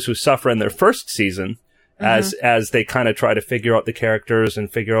of shows who suffer in their first season as they kind of try to figure out the characters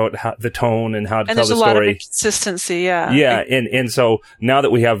and figure out the tone and how to tell the there's a story. lot of consistency, yeah. Yeah, and so now that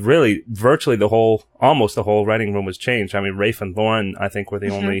we have really virtually almost the whole writing room was changed. I mean, Rafe and Lauren, I think, were the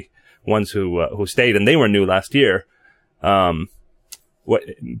only ones who stayed, and they were new last year.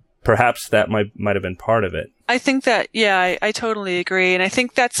 Perhaps that might have been part of it. I think that, yeah, I totally agree. And I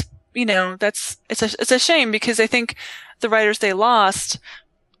think that's, it's a shame, because I think the writers they lost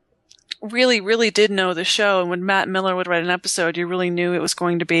really, really did know the show. And when Matt Miller would write an episode, you really knew it was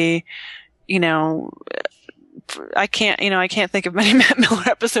going to be, I can't think of many Matt Miller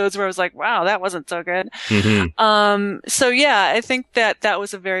episodes where I was like, wow, that wasn't so good. So yeah, I think that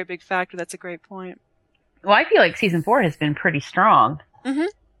was a very big factor. That's a great point. Well, I feel like season 4 has been pretty strong.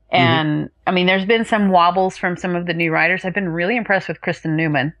 And I mean, there's been some wobbles from some of the new writers. I've been really impressed with Kristen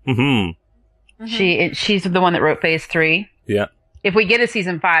Newman. She's the one that wrote Phase 3. Yeah. If we get a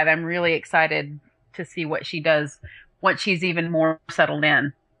season 5, I'm really excited to see what she does once she's even more settled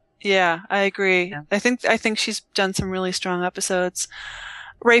in. Yeah, I agree. Yeah. I think she's done some really strong episodes.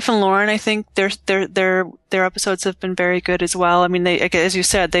 Rafe and Lauren, I think their episodes have been very good as well. I mean, they, as you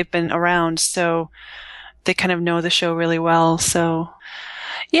said, they've been around, so they kind of know the show really well. So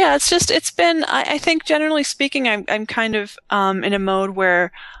yeah, it's been, I think generally speaking, I'm kind of, in a mode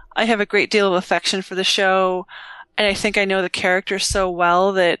where I have a great deal of affection for the show. And I think I know the characters so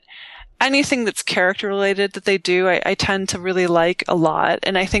well that anything that's character related that they do, I tend to really like a lot.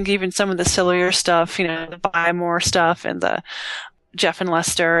 And I think even some of the sillier stuff, the Buy More stuff and the Jeff and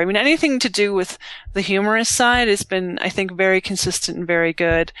Lester, I mean, anything to do with the humorous side has been, I think, very consistent and very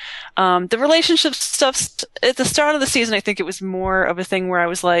good. The relationship stuff at the start of the season, I think it was more of a thing where I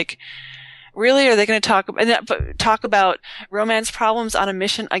was like, really, are they going to talk about romance problems on a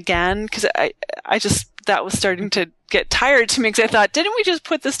mission again? Because I just, that was starting to get tired to me, because I thought, didn't we just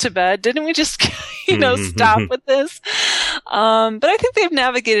put this to bed? Didn't we just, stop with this? But I think they've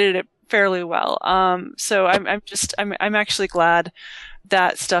navigated it fairly well. So I'm actually glad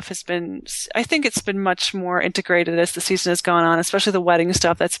that stuff has been, I think it's been much more integrated as the season has gone on, especially the wedding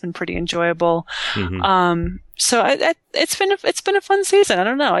stuff. That's been pretty enjoyable. So it's been a fun season. I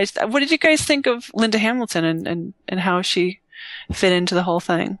don't know. What did you guys think of Linda Hamilton and how she fit into the whole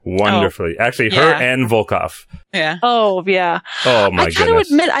thing? Wonderfully. Actually, her and Volkov. Yeah. Oh, yeah. Oh, my goodness. I gotta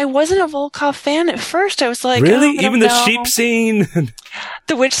admit, I wasn't a Volkov fan at first. I was like, really? Even the sheep scene?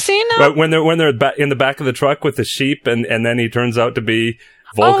 The which scene? When they're in the back of the truck with the sheep, and then he turns out to be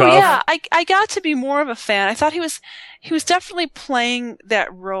Volkov? Oh, yeah. I got to be more of a fan. I thought he was definitely playing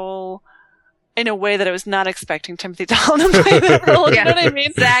that role in a way that I was not expecting Timothy Dalton to play that role. You know what I mean?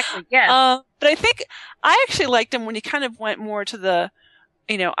 Exactly. Yeah. But I think I actually liked him when he kind of went more to the,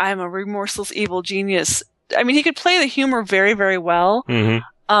 I'm a remorseless evil genius. I mean, he could play the humor very, very well.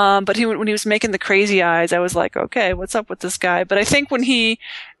 But when he was making the crazy eyes, I was like, okay, what's up with this guy? But I think when he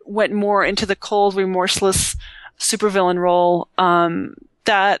went more into the cold, remorseless supervillain role,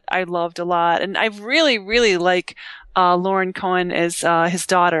 that I loved a lot. And I really, really like Lauren Cohen as his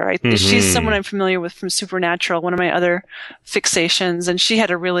daughter. She's someone I'm familiar with from Supernatural, one of my other fixations, and she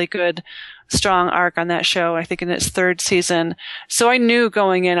had a really good, strong arc on that show, I think in its 3rd season. So I knew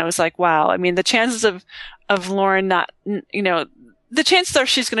going in, I was like, wow. I mean, the chances of Lauren not, the chances are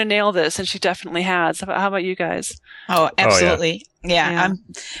she's going to nail this, and she definitely has. How about you guys? Oh, absolutely. Oh, yeah.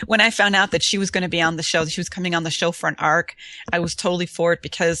 When I found out that she was going to be on the show, that she was coming on the show for an arc, I was totally for it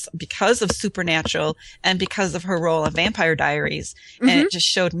because of Supernatural and because of her role of Vampire Diaries. And it just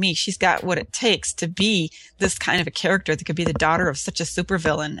showed me she's got what it takes to be this kind of a character that could be the daughter of such a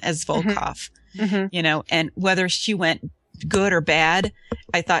supervillain as Volkov. And whether she went good or bad,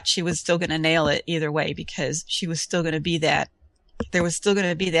 I thought she was still going to nail it either way, because she was still going to be that. There was still going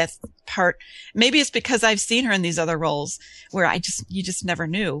to be that part. Maybe it's because I've seen her in these other roles where you just never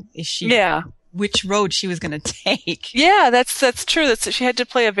knew which road she was going to take. Yeah, that's true. She had to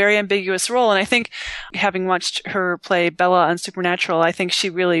play a very ambiguous role. And I think having watched her play Bella on Supernatural, I think she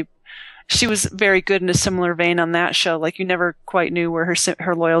was very good in a similar vein on that show. Like, you never quite knew where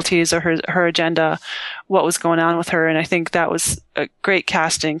her loyalties or her agenda, what was going on with her. And I think that was a great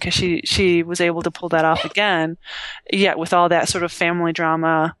casting, because she was able to pull that off again, yet with all that sort of family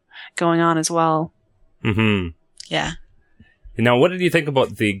drama going on as well. Yeah. Now, what did you think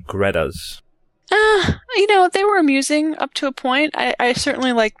about the Gretas? They were amusing up to a point. I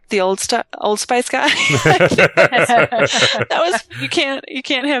certainly liked the Old Spice guy. That was, you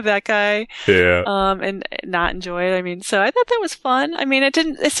can't have that guy. Yeah. And not enjoy it. I mean, so I thought that was fun. I mean,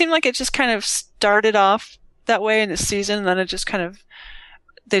 it seemed like it just kind of started off that way in the season, and then it just kind of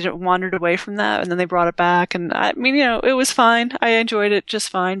they wandered away from that, and then they brought it back. And I mean, it was fine. I enjoyed it just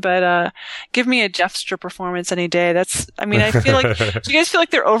fine. But give me a Jeffster performance any day. I feel like. Do you guys feel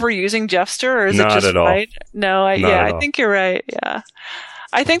like they're overusing Jeffster, or is Not it just at all. right? No, I all. think you're right. Yeah,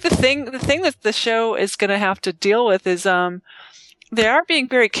 I think the thing that the show is going to have to deal with is they are being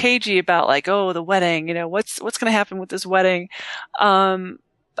very cagey about like, oh, the wedding. What's going to happen with this wedding?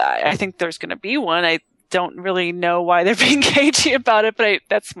 I think there's going to be one. I don't really know why they're being cagey about it, but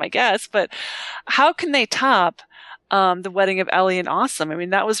that's my guess. But how can they top the wedding of Ellie and Awesome? I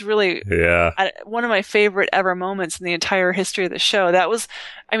mean, that was really one of my favorite ever moments in the entire history of the show. That was,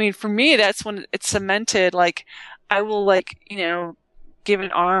 I mean, for me, that's when it cemented, like, I will, like, give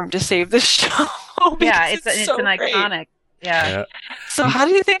an arm to save this show. Yeah, it's so an great. iconic. Yeah. So how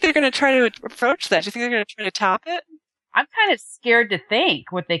do you think they're going to try to approach that? Do you think they're going to try to top it? I'm kind of scared to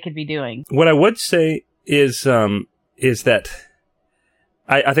think what they could be doing. What I would say is that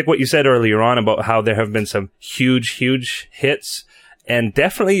I think what you said earlier on about how there have been some huge hits, and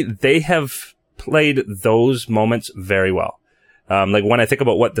definitely they have played those moments very well. Like when I think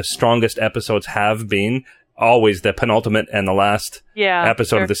about what the strongest episodes have been, always the penultimate and the last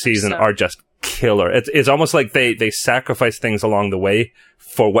episode of the season are just killer. It's almost like they sacrifice things along the way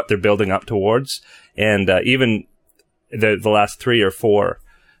for what they're building up towards, and even the last 3 or 4.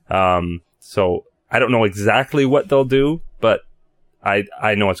 So I don't know exactly what they'll do, but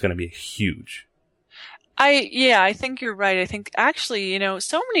I know it's going to be huge. I think you're right. I think actually,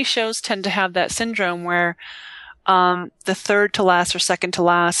 so many shows tend to have that syndrome where the third to last or second to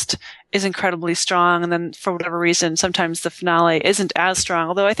last is incredibly strong, and then for whatever reason, sometimes the finale isn't as strong.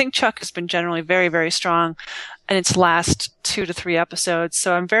 Although I think Chuck has been generally very, very strong in its last 2 to 3 episodes.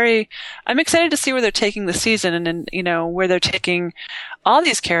 So I'm excited to see where they're taking the season, and where they're taking all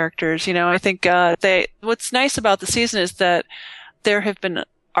these characters. I think what's nice about the season is that there have been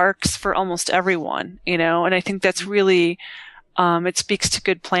arcs for almost everyone. And I think that's really it speaks to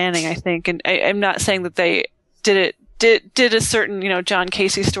good planning, I think. And I'm not saying that they did a certain, John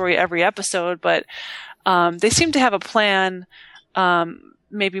Casey story every episode, but they seem to have a plan,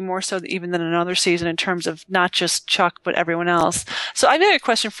 maybe more so even than another season in terms of not just Chuck, but everyone else. So I've got a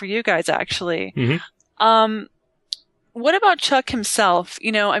question for you guys, actually. Mm-hmm. What about Chuck himself?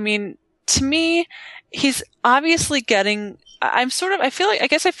 I mean, to me, he's obviously getting, I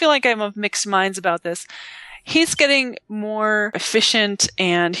feel like I'm of mixed minds about this. He's getting more efficient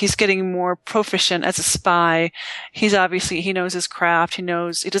and he's getting more proficient as a spy. He knows his craft. He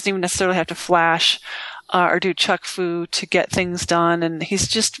doesn't even necessarily have to flash or do Chuck Fu to get things done. And he's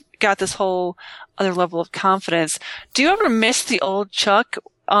just got this whole other level of confidence. Do you ever miss the old Chuck?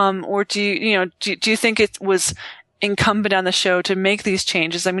 Or do you think it was incumbent on the show to make these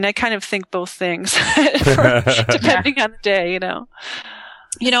changes? I mean, I kind of think both things depending on the day, I don't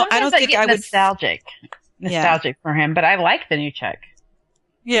I think get I would nostalgic for him, but I like the new Chuck.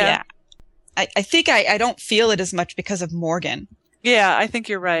 Yeah. I think I don't feel it as much because of Morgan. Yeah, I think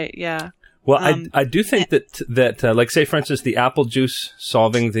you're right. Yeah. Well, I do think that like, say, for instance, the apple juice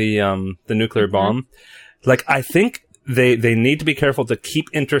solving the nuclear bomb, like, I think they need to be careful to keep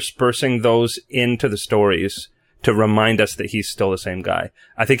interspersing those into the stories to remind us that he's still the same guy.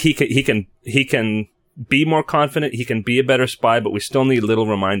 I think he can be more confident. He can be a better spy, but we still need little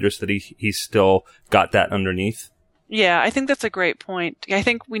reminders that he's still got that underneath. Yeah, I think that's a great point. I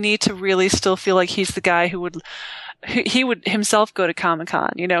think we need to really still feel like he's the guy who would himself go to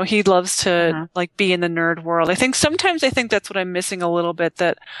Comic-Con. He loves to like be in the nerd world. I think that's what I'm missing a little bit,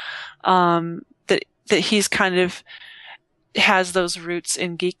 that he's kind of has those roots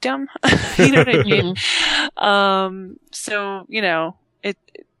in geekdom. You know what I mean? So,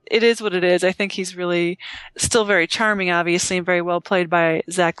 it is what it is. I think he's really still very charming, obviously, and very well played by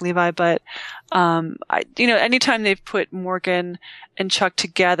Zach Levi. But, anytime they've put Morgan and Chuck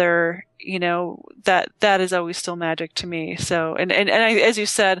together, that is always still magic to me. So, and as you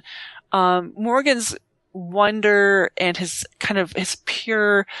said, Morgan's wonder and his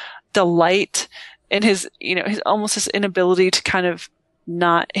pure delight and his almost his inability to kind of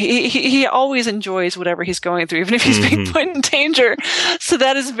he always enjoys whatever he's going through, even if he's being put in danger. So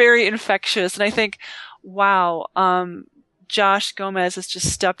that is very infectious. And I think, wow, Josh Gomez has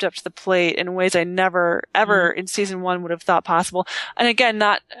just stepped up to the plate in ways I never, ever in season 1 would have thought possible. And again,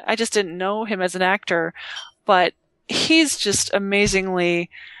 I just didn't know him as an actor, but he's just amazingly,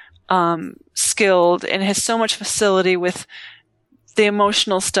 skilled and has so much facility with the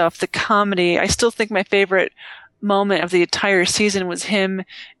emotional stuff, the comedy. I still think my favorite moment of the entire season was him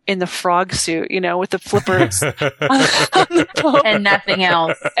in the frog suit, with the flippers on the boat. And nothing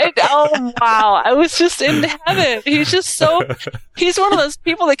else. And, oh wow, I was just in heaven. He's one of those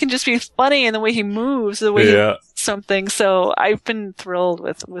people that can just be funny in the way he moves, the way he does something. So I've been thrilled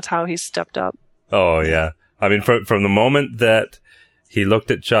with how he's stepped up. Oh yeah. I mean, from the moment that he looked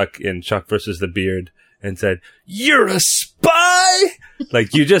at Chuck in Chuck versus the Beard and said, "You're a spy!"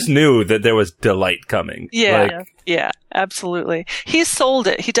 Like, you just knew that there was delight coming. Yeah, yeah, absolutely. He sold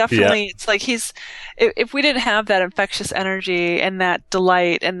it. He definitely, it's like if we didn't have that infectious energy and that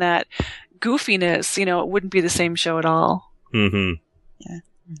delight and that goofiness, it wouldn't be the same show at all. Mm-hmm. Yeah.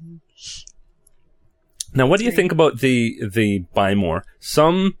 Mm-hmm. Now, what do you think about the Buy More?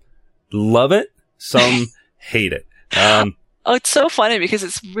 Some love it, some hate it. Oh, it's so funny because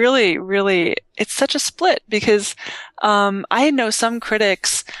it's really, really, it's such a split because I know some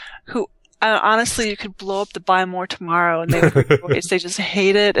critics who, honestly, you could blow up the Buy More tomorrow and they just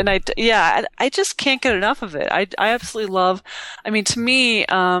hate it. And I just can't get enough of it. I absolutely love, to me,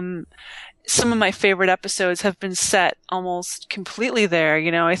 some of my favorite episodes have been set almost completely there.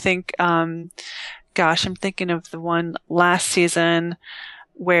 I think, I'm thinking of the one last season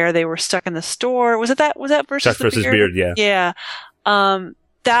where they were stuck in the store. Was that versus Chuck versus Beard? Yeah. Yeah.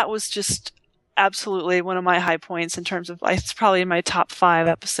 That was just absolutely one of my high points in terms of, it's probably in my top 5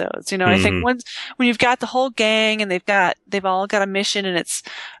 episodes. I think when you've got the whole gang and they've all got a mission and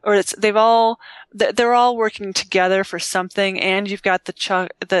they're all working together for something, and you've got the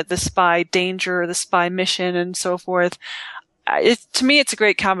spy danger, the spy mission and so forth. To me, it's a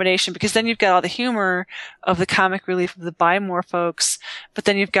great combination because then you've got all the humor of the comic relief of the Buy More folks, but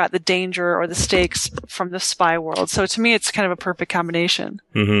then you've got the danger or the stakes from the spy world. So to me, it's kind of a perfect combination.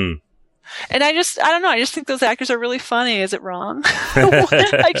 Mm-hmm. And I don't know. I just think those actors are really funny. Is it wrong?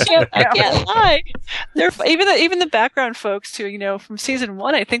 I can't lie. They're even the background folks too. From season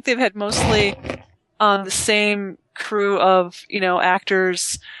 1, I think they've had mostly the same crew of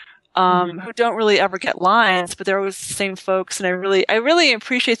actors. Who don't really ever get lines, but they're always the same folks. And I really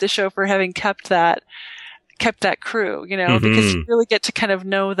appreciate the show for having kept that crew, because you really get to kind of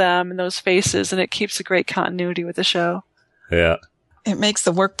know them and those faces, and it keeps a great continuity with the show. Yeah. It makes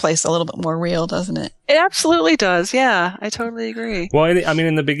the workplace a little bit more real, doesn't it? It absolutely does. Yeah, I totally agree. Well,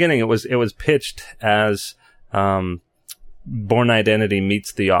 in the beginning, it was pitched as, Bourne Identity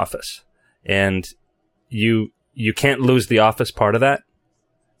meets The Office, and you can't lose the Office part of that.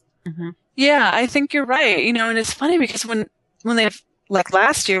 Mm-hmm. Yeah, I think you're right. And it's funny because when they, like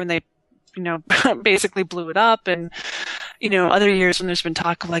last year when they, basically blew it up, and, other years when there's been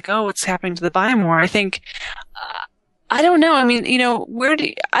talk of like, oh, what's happening to the Buy More? I think, I don't know.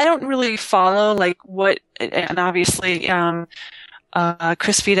 I don't really follow like what, and obviously,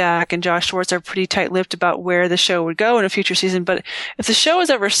 Chris Fedak and Josh Schwartz are pretty tight-lipped about where the show would go in a future season. But if the show is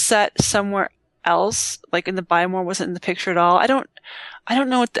ever set somewhere else, like in the Buy More wasn't in the picture at all, I don't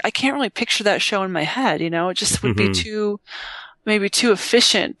know. I can't really picture that show in my head. It just would be too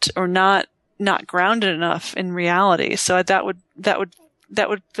efficient or not grounded enough in reality. So that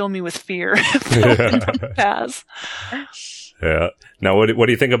would fill me with fear. Pass. Yeah. Now, what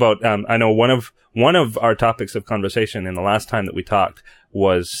do you think about? I know one of our topics of conversation in the last time that we talked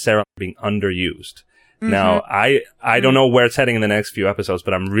was Sarah being underused. Mm-hmm. Now, I don't know where it's heading in the next few episodes,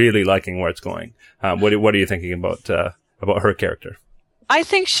 but I'm really liking where it's going. What are you thinking about her character? I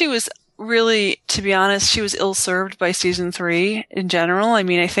think she was really, to be honest, she was ill-served by season 3 in general. I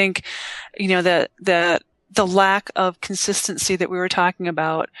think, that the lack of consistency that we were talking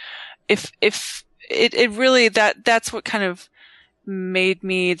about, if it really, that's what kind of made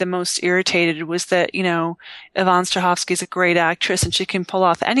me the most irritated, was that, Yvonne Strahovski is a great actress and she can pull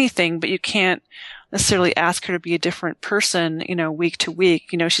off anything, but you can't necessarily ask her to be a different person, week to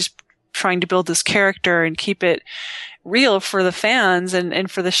week. She's trying to build this character and keep it real for the fans and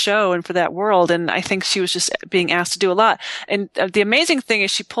for the show and for that world. And I think she was just being asked to do a lot. And the amazing thing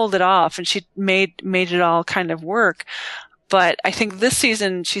is she pulled it off and she made it all kind of work. But I think this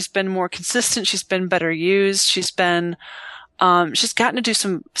season she's been more consistent. She's been better used. She's gotten to do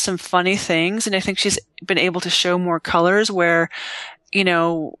some funny things. And I think she's been able to show more colors where,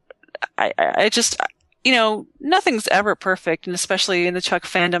 I just, nothing's ever perfect. And especially in the Chuck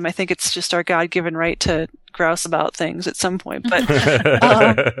fandom, I think it's just our God-given right to grouse about things at some point. But,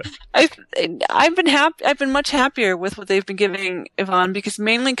 I've been much happier with what they've been giving Yvonne, because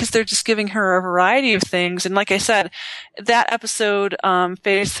they're just giving her a variety of things. And like I said, that episode,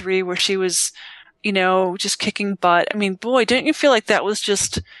 phase 3, where she was, just kicking butt. Boy, didn't you feel like that was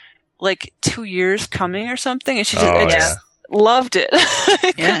just like 2 years coming or something? And she just, just loved it.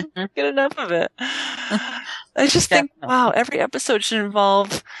 I couldn't get enough of it. I just think, Definitely. wow, every episode should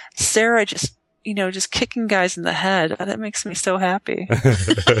involve Sarah just kicking guys in the head. That makes me so happy.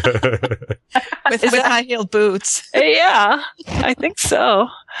 with high heel boots. Yeah, I think so.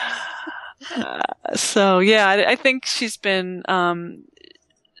 I think she's been, the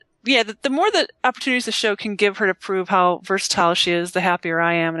more the opportunities the show can give her to prove how versatile she is, the happier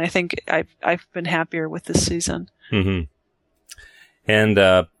I am. And I think I've been happier with this season. Mm-hmm.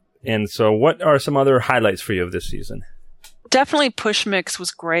 And so what are some other highlights for you of this season? Definitely Push Mix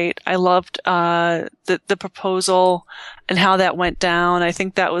was great. I loved the proposal and how that went down. I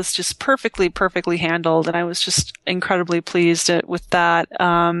think that was just perfectly handled, and I was just incredibly pleased with that.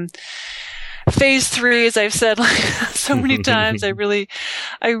 Phase 3, as I've said like so many times, I really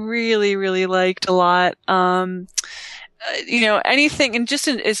liked a lot. Anything, and just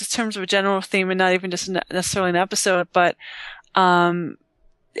in terms of a general theme, and not even just necessarily an episode, but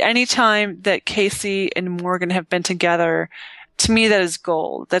anytime that Casey and Morgan have been together, to me that is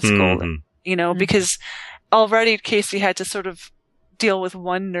gold. That's golden, because already Casey had to sort of deal with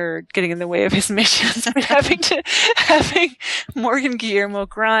one nerd getting in the way of his missions, but having Morgan Guillermo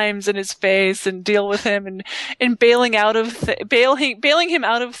Grimes in his face and deal with him and bailing him out of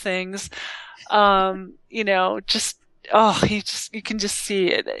things, you can just see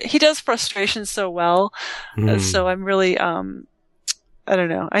it. He does frustration so well. So I'm really, I don't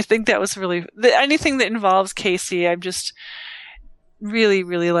know. I think that was really, anything that involves Casey, I'm just really,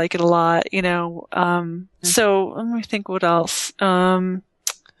 really like it a lot, So let me think what else. Not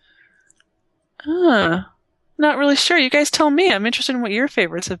really sure. You guys tell me. I'm interested in what your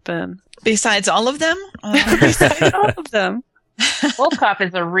favorites have been. Besides all of them? Besides all of them. Wolfcop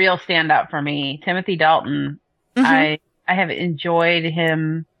is a real standout for me. Timothy Dalton. I have enjoyed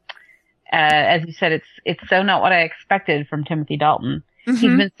him. As you said, it's so not what I expected from Timothy Dalton. He's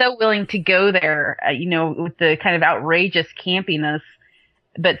been so willing to go there, with the kind of outrageous campiness,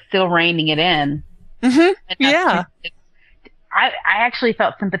 but still reining it in. Yeah. I actually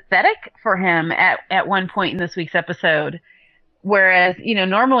felt sympathetic for him at one point in this week's episode. Whereas,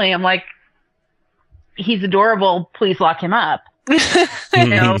 normally I'm like, he's adorable, please lock him up. But,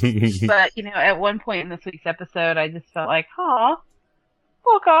 at one point in this week's episode, I just felt like, oh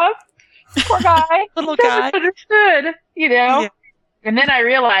God, poor guy. Little guy. Understood, Yeah. And then I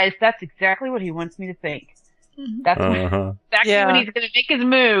realized that's exactly what he wants me to think. That's exactly when he's going to make his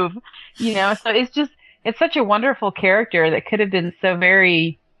move. So it's such a wonderful character that could have been so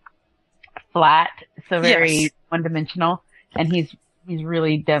very flat, so very one-dimensional. And he's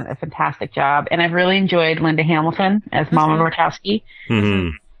really done a fantastic job. And I've really enjoyed Linda Hamilton as Mama Wachowski.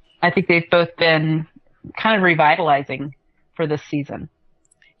 I think they've both been kind of revitalizing for this season.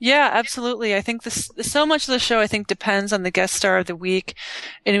 Yeah, absolutely. I think so much of the show, I think, depends on the guest star of the week.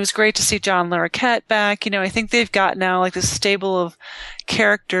 And it was great to see John Larroquette back. I think they've got now like this stable of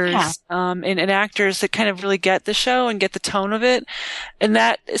characters, and actors that kind of really get the show and get the tone of it. And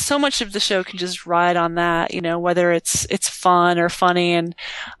that so much of the show can just ride on that, whether it's fun or funny. And,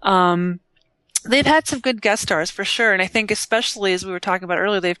 they've had some good guest stars for sure. And I think especially as we were talking about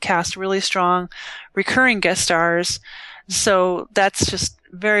earlier, they've cast really strong recurring guest stars. So that's just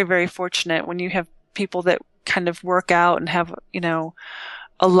very, very fortunate when you have people that kind of work out and have,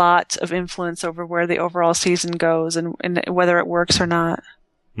 a lot of influence over where the overall season goes and whether it works or not.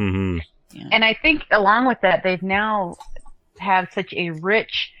 And I think along with that, they've now have such a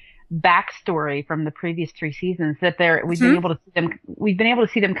rich backstory from the previous 3 seasons that we've been able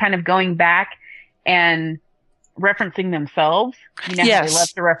to see them kind of going back and referencing themselves. How they love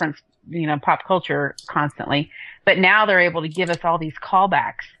to reference, pop culture constantly. But now they're able to give us all these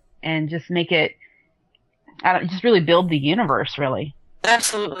callbacks and just make it, just really build the universe, really.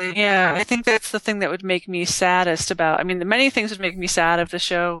 Absolutely. Yeah. I think that's the thing that would make me saddest about, many things would make me sad if the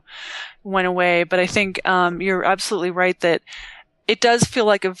show went away, but I think, you're absolutely right that it does feel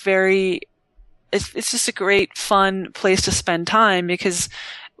like it's just a great, fun place to spend time because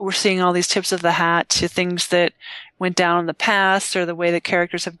we're seeing all these tips of the hat to things that went down in the past or the way that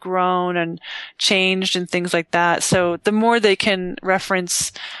characters have grown and changed and things like that. So the more they can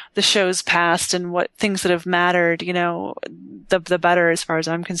reference the show's past and what things that have mattered, the better as far as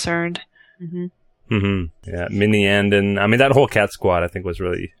I'm concerned. Yeah, Minnie and that whole Cat Squad I think was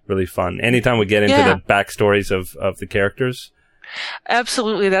really, really fun. Anytime we get into the backstories of the characters.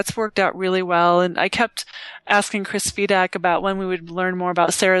 Absolutely. That's worked out really well. And I kept asking Chris Fedak about when we would learn more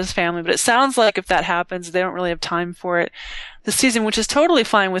about Sarah's family, but it sounds like if that happens, they don't really have time for it this season, which is totally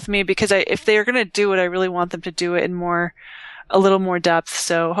fine with me because if they're going to do it, I really want them to do it in a little more depth.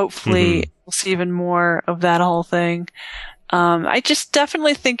 So hopefully we'll see even more of that whole thing. I just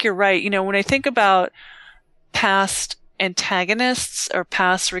definitely think you're right. When I think about past antagonists or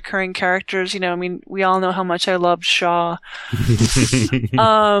past recurring characters. I mean, we all know how much I loved Shaw. And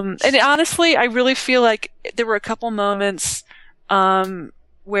honestly, I really feel like there were a couple moments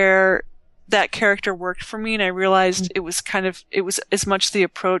where that character worked for me, and I realized it was as much the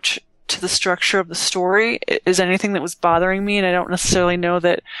approach to the structure of the story as anything that was bothering me. And I don't necessarily know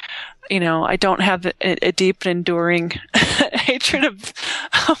that, I don't have a deep and enduring hatred of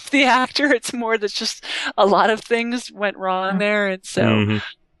the actor. It's more that just a lot of things went wrong there. And so,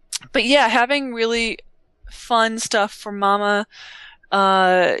 but yeah, having really fun stuff for Mama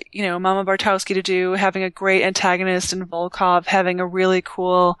Bartowski to do, having a great antagonist in Volkov, having a really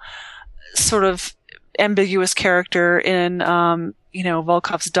cool sort of ambiguous character in,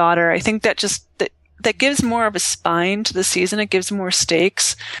 Volkov's daughter. I think that just, that gives more of a spine to the season. It gives more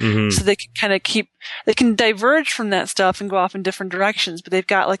stakes. So they can kind of they can diverge from that stuff and go off in different directions, but they've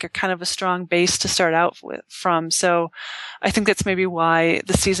got like a kind of a strong base to start out from. So I think that's maybe why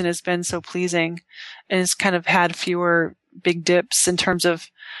the season has been so pleasing and has kind of had fewer big dips in terms of,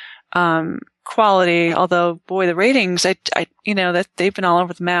 quality. Although, boy, the ratings, that they've been all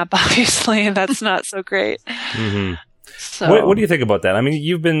over the map, obviously, and that's not so great. So, what do you think about that? I mean,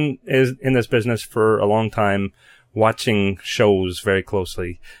 you've been in this business for a long time, watching shows very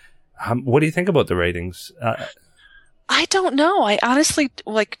closely. What do you think about the ratings? I don't know. I honestly,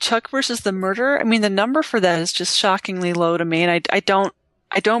 like Chuck versus the Murder, I mean, the number for that is just shockingly low to me, and I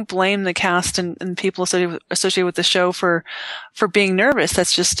don't blame the cast and people associated with the show for being nervous.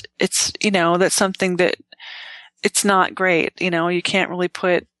 That's just, that's something that it's not great. You can't really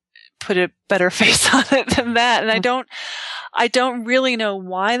put a better face on it than that. And I don't really know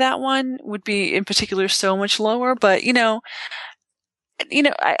why that one would be in particular so much lower, but I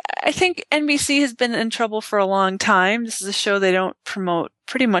think NBC has been in trouble for a long time. This is a show they don't promote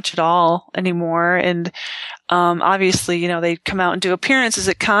pretty much at all anymore. And, obviously, they come out and do appearances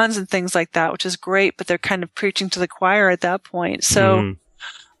at cons and things like that, which is great, but they're kind of preaching to the choir at that point. So,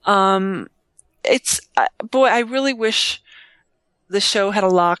 I really wish the show had a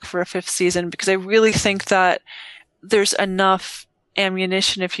lock for a 5th season, because I really think that there's enough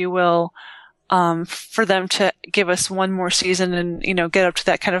ammunition, if you will, for them to give us one more season and, get up to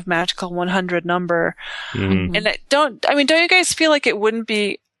that kind of magical 100 number. And don't you guys feel like it wouldn't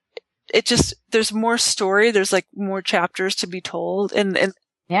be, there's more story, there's like more chapters to be told, and it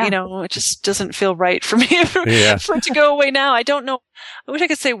just doesn't feel right for me for it to go away now. I don't know. I wish I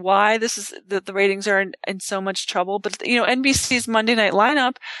could say why the ratings are in so much trouble, but NBC's Monday night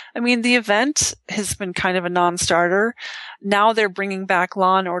lineup, I mean, the event has been kind of a non-starter. Now they're bringing back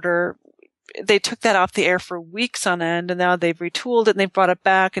Law and Order. They took that off the air for weeks on end, and now they've retooled it and they've brought it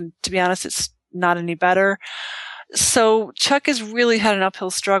back. And to be honest, it's not any better. So Chuck has really had an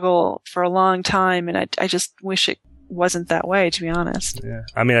uphill struggle for a long time, and I just wish it wasn't that way, to be honest. Yeah.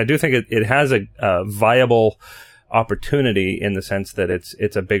 I mean, I do think it has a viable opportunity in the sense that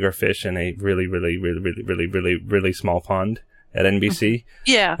it's a bigger fish in a really, really, really, really, really, really, really small pond at NBC.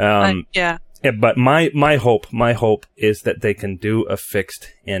 Yeah. But my hope is that they can do a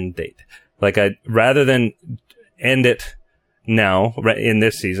fixed end date. Like, rather than end it now in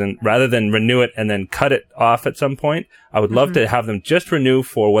this season, rather than renew it and then cut it off at some point, I would love to have them just renew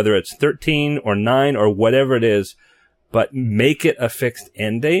for whether it's 13 or 9 or whatever it is, but make it a fixed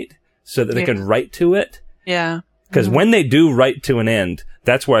end date so that they can write to it. Yeah. Because when they do write to an end,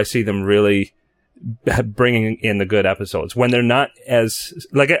 that's where I see them really bringing in the good episodes. When they're not as,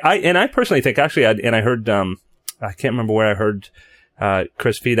 like, I personally think, actually, I heard, I can't remember where I heard,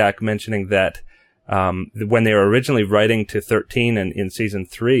 Chris Fedak mentioning that, when they were originally writing to 13 and in season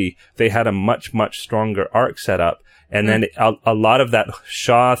 3, they had a much, much stronger arc set up. And then a lot of that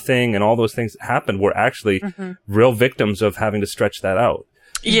Shaw thing and all those things that happened were actually real victims of having to stretch that out.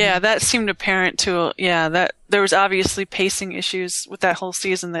 Yeah, that seemed apparent too. Yeah, that there was obviously pacing issues with that whole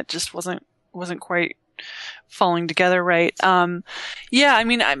season that just wasn't quite falling together right. Yeah, I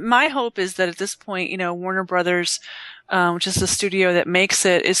mean, my hope is that at this point, Warner Brothers, which is the studio that makes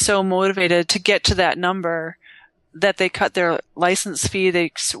it, is so motivated to get to that number that they cut their license fee,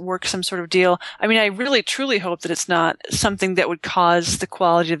 they work some sort of deal. I mean, I really truly hope that it's not something that would cause the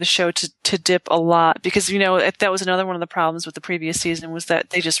quality of the show to dip a lot, because, that was another one of the problems with the previous season, was that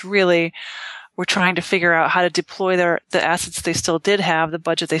they just really were trying to figure out how to deploy the assets they still did have, the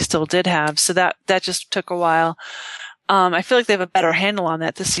budget they still did have. So that just took a while. I feel like they have a better handle on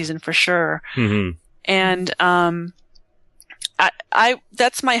that this season for sure. And,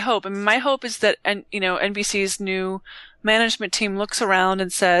 that's my hope. I mean, my hope is that, NBC's new management team looks around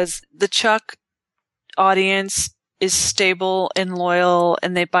and says, the Chuck audience is stable and loyal,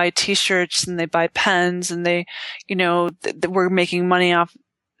 and they buy t-shirts and they buy pens, and they, we're making money off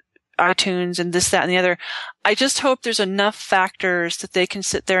iTunes and this, that, and the other. I just hope there's enough factors that they can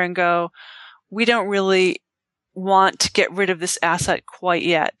sit there and go, we don't really want to get rid of this asset quite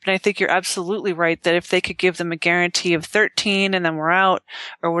yet. But I think you're absolutely right that if they could give them a guarantee of 13 and then we're out,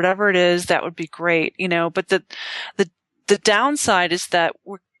 or whatever it is, that would be great, But the downside is that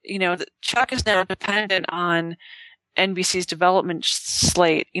that Chuck is now dependent on NBC's development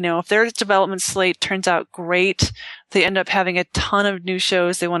slate. If their development slate turns out great, they end up having a ton of new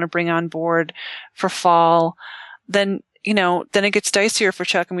shows they want to bring on board for fall, then it gets dicier for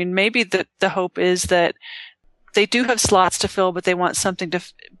Chuck. I mean, maybe the hope is that they do have slots to fill, but they want something to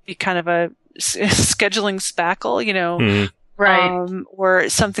be kind of a scheduling spackle, right. Or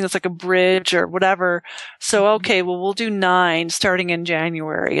something that's like a bridge or whatever. So, okay, well, we'll do 9 starting in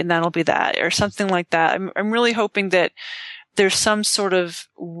January, and that'll be that, or something like that. I'm really hoping that there's some sort of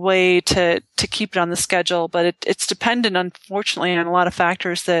way to keep it on the schedule, but it's dependent, unfortunately, on a lot of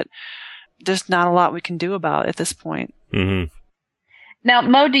factors that there's not a lot we can do about at this point. Mm-hmm. Now,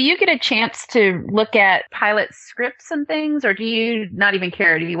 Mo, do you get a chance to look at pilot scripts and things, or do you not even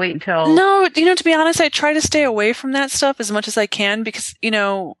care? Do you wait until... No, to be honest, I try to stay away from that stuff as much as I can because,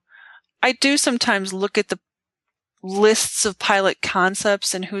 I do sometimes look at the lists of pilot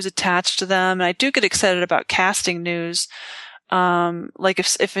concepts and who's attached to them, and I do get excited about casting news. Like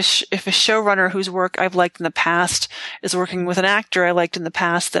if a showrunner whose work I've liked in the past is working with an actor I liked in the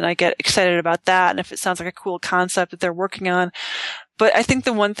past, then I get excited about that. And if it sounds like a cool concept that they're working on. But I think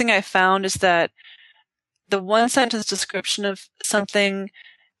the one thing I found is that the one sentence description of something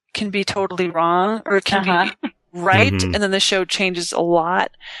can be totally wrong, or it can be right. Mm-hmm. And then the show changes a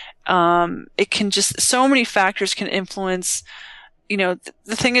lot. It can just, so many factors can influence, the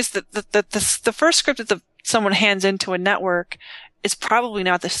thing is that the first script that someone hands into a network is probably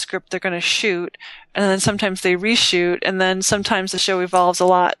not the script they're going to shoot. And then sometimes they reshoot, and then sometimes the show evolves a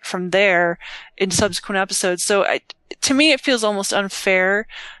lot from there in subsequent episodes. So to me, it feels almost unfair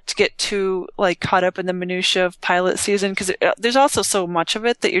to get too caught up in the minutia of pilot season, because there's also so much of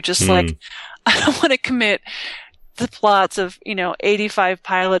it that you're just like, I don't want to commit the plots of 85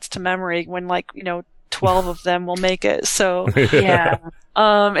 pilots to memory when 12 of them will make it. So yeah.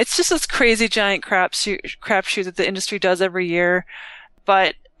 It's just this crazy giant crapshoot that the industry does every year.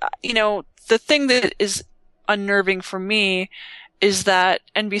 But, the thing that is unnerving for me is that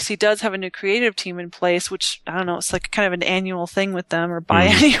NBC does have a new creative team in place, which, I don't know, it's like kind of an annual thing with them, or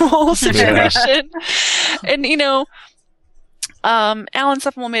biannual situation. And, Alan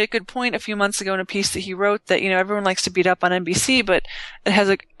Sepinwall made a good point a few months ago in a piece that he wrote that, everyone likes to beat up on NBC, but it has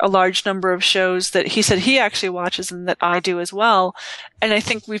a large number of shows that he said he actually watches and that I do as well. And I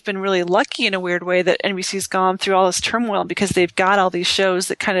think we've been really lucky in a weird way that NBC's gone through all this turmoil because they've got all these shows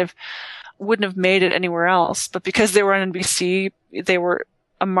that kind of wouldn't have made it anywhere else. But because they were on NBC, they were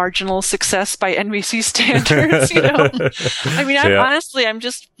a marginal success by NBC standards, I mean, I'm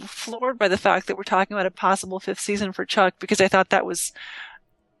just floored by the fact that we're talking about a possible 5th season for Chuck, because I thought that was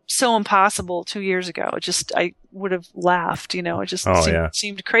so impossible 2 years ago. I would have laughed, it just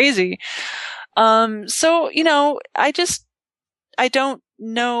seemed crazy. So, I don't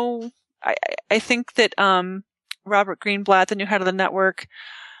know. I think that, Robert Greenblatt, the new head of the network,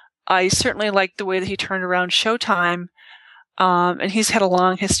 I certainly liked the way that he turned around Showtime. And he's had a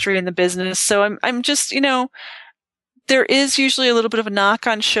long history in the business. So I'm just, there is usually a little bit of a knock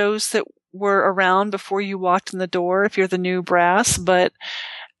on shows that were around before you walked in the door if you're the new brass. But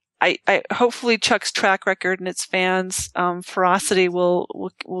I hopefully Chuck's track record and its fans, ferocity will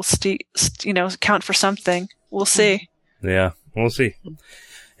count for something. We'll see. Yeah, we'll see.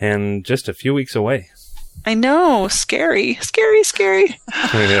 And just a few weeks away. I know, scary.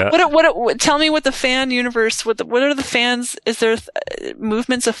 Yeah. What? Tell me what the fan universe. What are the fans? Is there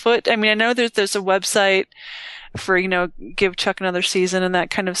movements afoot? I mean, I know there's a website for give Chuck another season and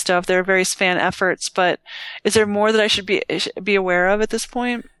that kind of stuff. There are various fan efforts, but is there more that I should be aware of at this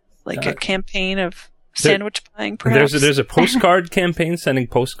point? Like a campaign of sandwich buying, perhaps? There's a postcard campaign sending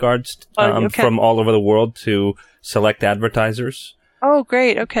postcards from all over the world to select advertisers. Oh,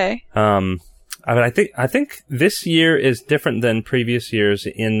 great. Okay. I think this year is different than previous years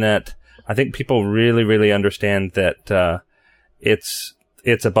in that I think people really, really understand that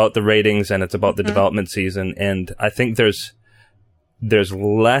it's about the ratings and it's about the development season, and I think there's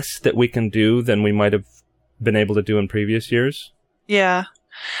less that we can do than we might have been able to do in previous years. Yeah.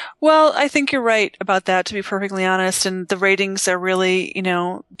 Well, I think you're right about that, to be perfectly honest, and the ratings are really,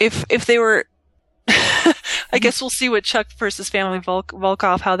 if they were I guess we'll see what Chuck versus Family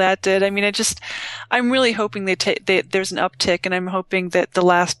Volkov, how that did. I mean, I'm really hoping there's an uptick, and I'm hoping that the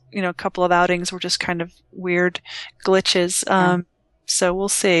last, couple of outings were just kind of weird glitches. So we'll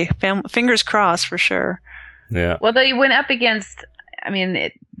see. Fingers crossed for sure. Yeah. Well, they went up against,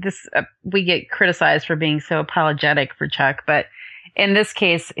 we get criticized for being so apologetic for Chuck, but in this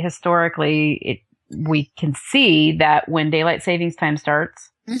case, historically, we can see that when daylight savings time starts,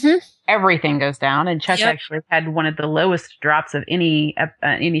 everything goes down. And Chuck actually had one of the lowest drops of any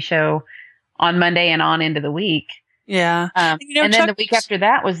show on Monday and on into the week. Yeah. And then the week after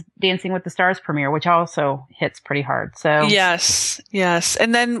that was Dancing with the Stars premiere, which also hits pretty hard. So yes.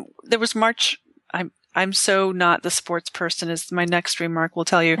 And then there was March. I'm so not the sports person, as my next remark will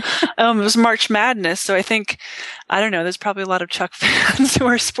tell you. It was March Madness. So I don't know, there's probably a lot of Chuck fans who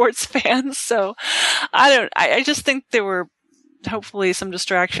are sports fans. So I just think there were hopefully some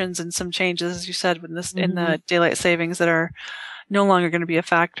distractions and some changes, as you said, in the daylight savings that are no longer going to be a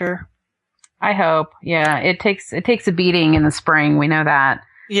factor. I hope. Yeah. It takes a beating in the spring. We know that.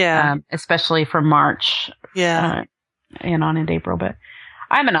 Yeah. Especially from March. Yeah. And on into April, but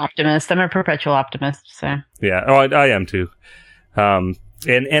I'm an optimist. I'm a perpetual optimist. So yeah, I am too. And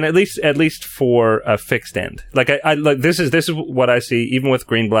at least for a fixed end. Like I like this is what I see even with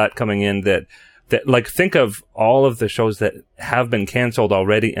Greenblatt coming in that like think of all of the shows that have been canceled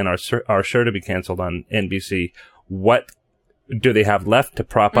already and are sure to be canceled on NBC. What do they have left to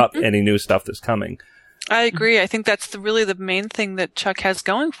prop up any new stuff that's coming? I agree. I think that's really the main thing that Chuck has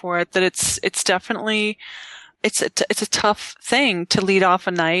going for it. That it's definitely. It's a tough thing to lead off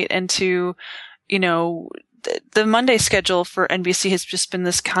a night, and to, the Monday schedule for NBC has just been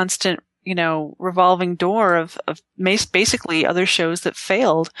this constant, revolving door of basically other shows that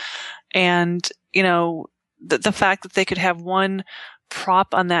failed. And, the fact that they could have one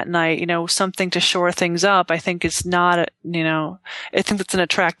prop on that night, something to shore things up, I think is not, I think that's an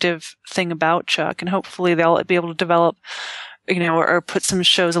attractive thing about Chuck, and hopefully they'll be able to develop or put some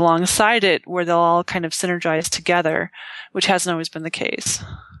shows alongside it where they'll all kind of synergize together, which hasn't always been the case.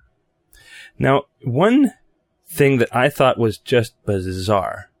 Now, one thing that I thought was just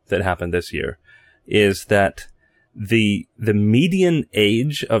bizarre that happened this year is that the median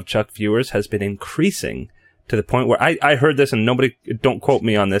age of Chuck viewers has been increasing to the point where I heard this, and nobody, don't quote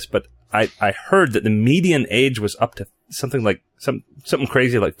me on this, but I heard that the median age was up to something like something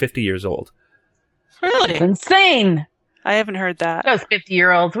crazy like 50 years old. Really? It's insane. I haven't heard that. Those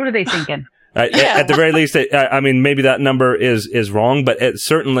 50-year-olds, what are they thinking? At the very least, maybe that number is wrong, but it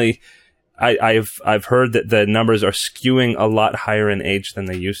certainly, I've heard that the numbers are skewing a lot higher in age than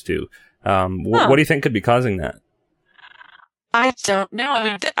they used to. What do you think could be causing that? I don't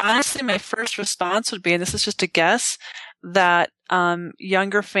know. Honestly, my first response would be, and this is just a guess, that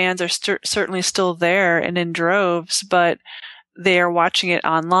younger fans are certainly still there and in droves, but they are watching it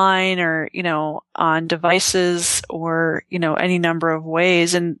online or, on devices or, any number of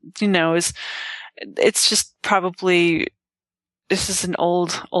ways. And, it's just probably, this is an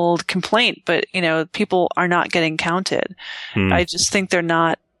old complaint, but, people are not getting counted. I just think they're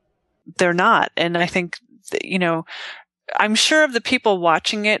not. And I think, I'm sure of the people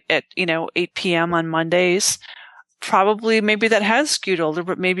watching it at, 8 p.m. on Mondays, probably maybe that has skewed older,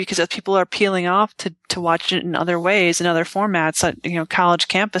 but maybe because people are peeling off to watch it in other ways, in other formats at, college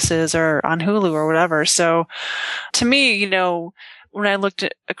campuses or on Hulu or whatever. So to me, when I looked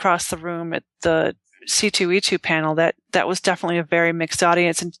across the room at the C2E2 panel, that was definitely a very mixed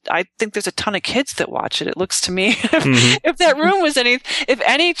audience. And I think there's a ton of kids that watch it. It looks to me, if that room was if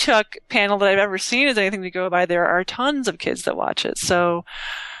any Chuck panel that I've ever seen is anything to go by, there are tons of kids that watch it. So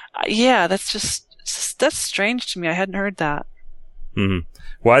yeah, that's strange to me. I hadn't heard that. Mm-hmm.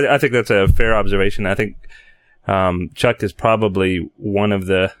 Well, I think that's a fair observation. I think Chuck is probably one of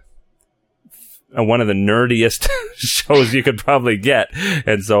the nerdiest shows you could probably get,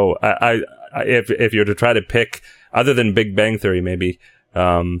 and so if you're to try to pick, other than Big Bang Theory, maybe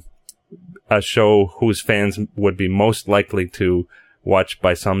a show whose fans would be most likely to watch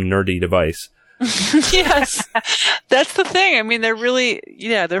by some nerdy device. Yes, that's the thing. I mean, they're really,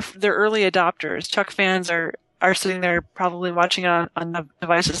 they're early adopters. Chuck fans are sitting there probably watching it on the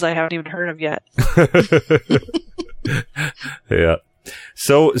devices I haven't even heard of yet. Yeah.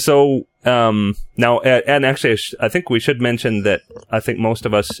 So now, and actually, I think we should mention that I think most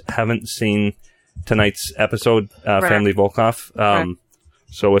of us haven't seen tonight's episode, Right. Family Volkov. Right.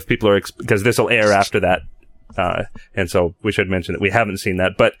 So if people are, because this will air after that, and so we should mention that we haven't seen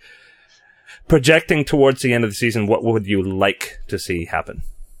that, but projecting towards the end of the season, what would you like to see happen?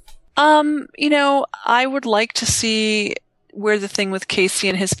 I would like to see where the thing with Casey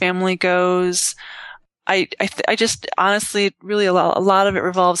and his family goes. I just honestly, really a lot of it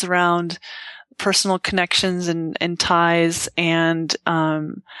revolves around personal connections and ties. And,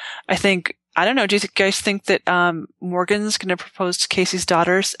 I think, I don't know, do you guys think that, Morgan's going to propose to Casey's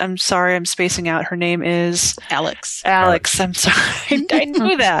daughters? I'm sorry, I'm spacing out. Her name is Alex. I'm sorry. I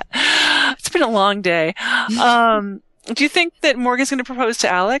knew that. It's been a long day. Do you think that Morgan's going to propose to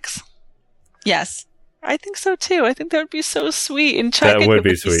Alex? Yes. I think so too. I think that would be so sweet. And Chuck That would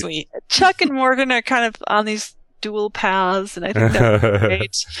be sweet. Chuck and Morgan are kind of on these dual paths, and I think that would be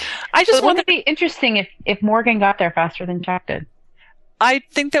great. I just Wouldn't it be interesting if Morgan got there faster than Chuck did? I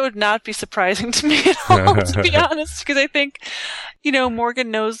think that would not be surprising to me at all, to be honest, because I think,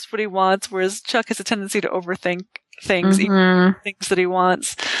 Morgan knows what he wants, whereas Chuck has a tendency to overthink things, even things that he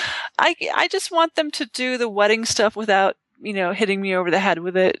wants. I just want them to do the wedding stuff without, hitting me over the head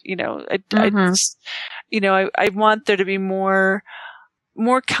with it. I want there to be more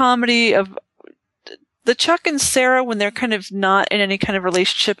comedy of the Chuck and Sarah when they're kind of not in any kind of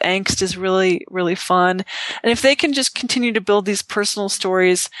relationship angst is really, really fun. And if they can just continue to build these personal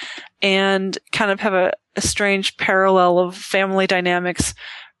stories and kind of have a strange parallel of family dynamics,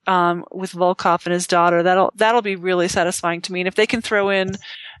 with Volkov and his daughter, that'll be really satisfying to me. And if they can throw in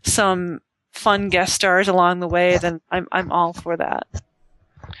some fun guest stars along the way, then I'm all for that.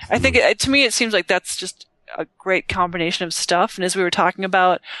 I think to me it seems like that's just a great combination of stuff. And as we were talking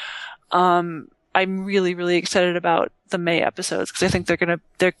about, I'm really, really excited about the May episodes because I think they're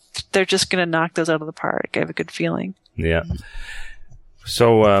just gonna knock those out of the park. I have a good feeling. Yeah.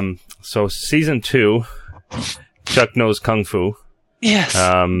 So season 2, Chuck Knows Kung Fu. Yes.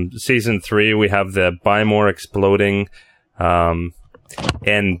 Season 3, we have the Buy More exploding, and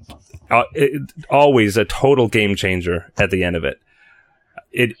always a total game changer at the end of it.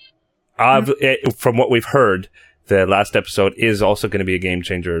 From what we've heard, the last episode is also going to be a game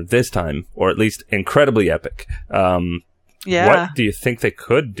changer this time, or at least incredibly epic. What do you think they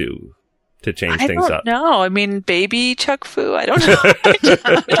could do to change things up? No, I mean, baby Chuck Fu. I don't know.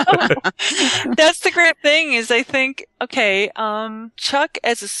 That's the great thing is I think, Chuck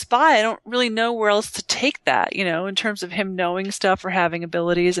as a spy, I don't really know where else to take that, in terms of him knowing stuff or having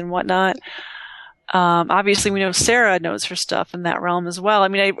abilities and whatnot. Obviously we know Sarah knows her stuff in that realm as well. I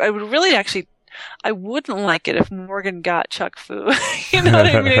mean, I would really I wouldn't like it if Morgan got Chuck Fu. You know what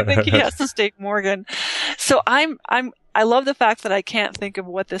I mean? I think he has to stake Morgan. So I love the fact that I can't think of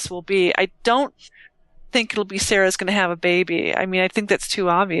what this will be. I don't think it'll be Sarah's going to have a baby. I mean, I think that's too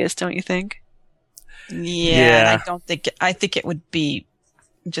obvious, don't you think? Yeah. I think it would be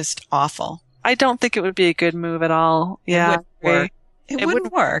just awful. I don't think it would be a good move at all. Yeah. It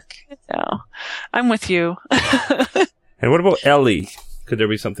wouldn't work. No. I'm with you. And what about Ellie? Could there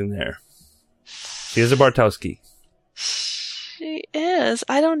be something there? She is a Bartowski. She is.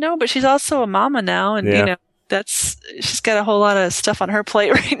 I don't know, but she's also a mama now, and she's got a whole lot of stuff on her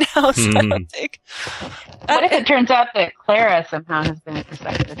plate right now. So I don't think. What if it turns out that Clara somehow has been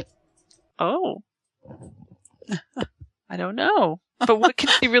suspected? Oh, I don't know. But what can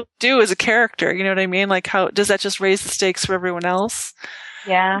she really do as a character? You know what I mean? Like, how does that just raise the stakes for everyone else?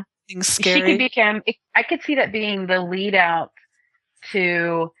 Yeah, Things scary. She could become. I could see that being the lead out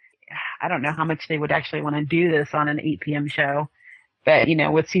to. I don't know how much they would actually want to do this on an 8 p.m. show, but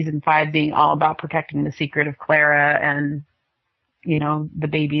with season 5 being all about protecting the secret of Clara and the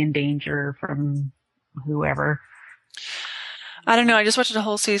baby in danger from whoever. I don't know. I just watched a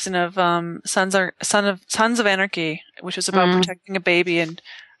whole season of Sons of Anarchy, which was about protecting a baby, and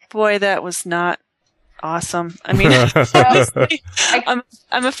boy, that was not awesome. I mean,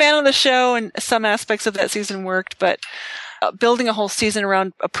 I'm a fan of the show, and some aspects of that season worked, but building a whole season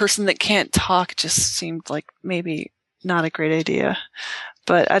around a person that can't talk just seemed like maybe not a great idea.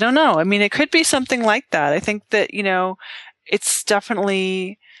 But I don't know. I mean, it could be something like that. I think that, it's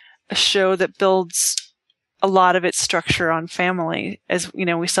definitely a show that builds a lot of its structure on family, as,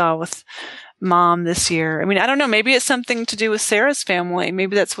 we saw with Mom this year. I mean, I don't know. Maybe it's something to do with Sarah's family.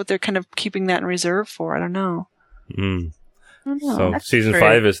 Maybe that's what they're kind of keeping that in reserve for. I don't know. So season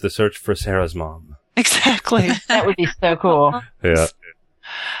 5 is the search for Sarah's mom. Exactly. That would be so cool. Yeah.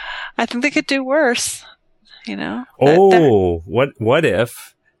 I think they could do worse. What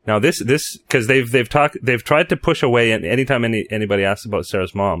if now this because they've tried to push away anytime anybody asks about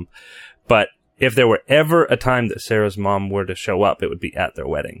Sarah's mom, but if there were ever a time that Sarah's mom were to show up, it would be at their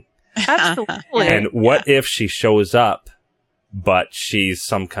wedding. Absolutely. And what if she shows up, but she's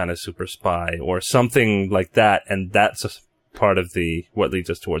some kind of super spy or something like that, and that's a part of what leads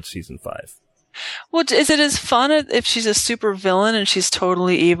us towards season 5. Well, is it as fun if she's a super villain and she's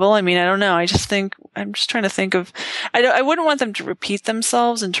totally evil? I mean, I don't know. I'm just trying to think of, I wouldn't want them to repeat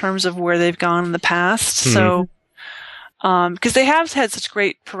themselves in terms of where they've gone in the past. So, because they have had such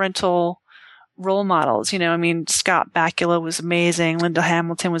great parental role models, I mean, Scott Bakula was amazing. Linda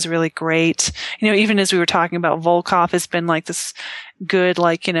Hamilton was really great. Even as we were talking about, Volkov has been like this good,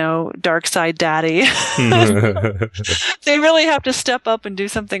 dark side daddy. They really have to step up and do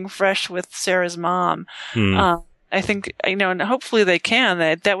something fresh with Sarah's mom. I think, and hopefully they can.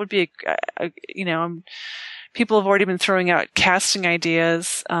 That would be people have already been throwing out casting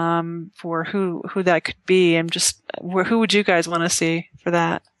ideas, for who that could be. Who would you guys want to see for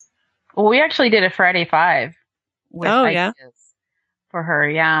that? Well, we actually did a Friday 5 with ideas for her.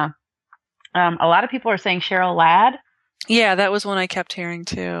 Yeah. A lot of people are saying Cheryl Ladd. Yeah, that was one I kept hearing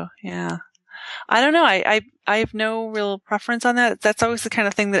too. Yeah. I don't know. I have no real preference on that. That's always the kind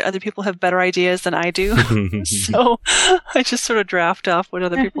of thing that other people have better ideas than I do. So I just sort of draft off what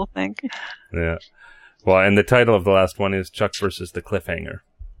other people think. Yeah. Well, and the title of the last one is Chuck versus the Cliffhanger.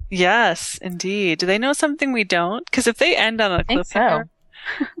 Yes, indeed. Do they know something we don't? Because if they end on a cliffhanger,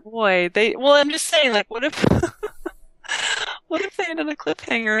 boy, I'm just saying, what if they end on a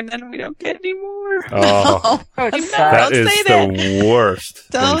cliffhanger and then we don't get any more? Oh, that is the worst.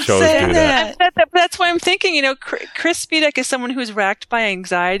 Don't say that. That's why I'm thinking, Chris Spiedek is someone who's racked by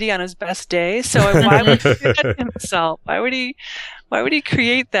anxiety on his best day. So why would he do that to himself? Why would he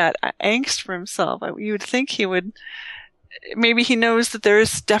create that angst for himself? You would think he would. Maybe he knows that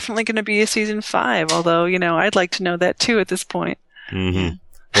there's definitely going to be a season 5. Although, I'd like to know that too at this point. Mm-hmm.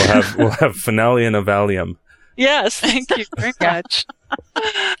 We'll have finale and a Valium. Yes, thank you very much.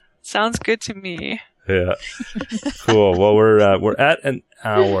 Sounds good to me. Yeah, cool. Well, we're at an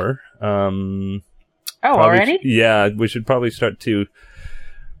hour. Already? Yeah, we should probably start to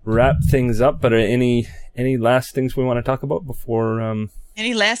wrap things up. But any last things we want to talk about before?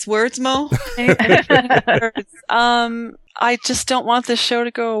 Any last words, Mo? I just don't want this show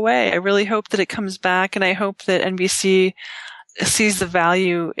to go away. I really hope that it comes back, and I hope that NBC sees the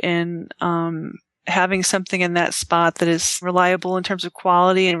value in having something in that spot that is reliable in terms of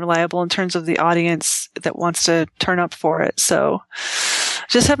quality and reliable in terms of the audience that wants to turn up for it. So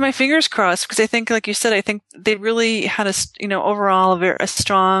just have my fingers crossed, because I think, like you said, I think they really had overall a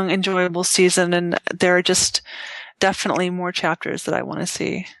strong, enjoyable season, and there are just definitely more chapters that I want to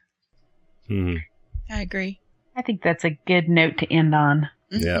see. Mm-hmm. I agree. I think that's a good note to end on.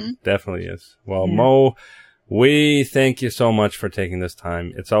 Mm-hmm. Yeah, definitely is. Well, Mo, we thank you so much for taking this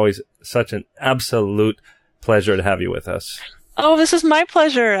time. It's always such an absolute pleasure to have you with us. Oh, this is my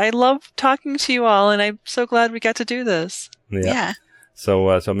pleasure. I love talking to you all, and I'm so glad we got to do this. Yeah.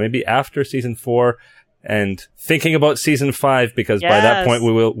 So maybe after season 4 and thinking about season 5, because by that point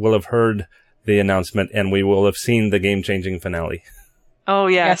we will have heard the announcement and we will have seen the game-changing finale. Oh,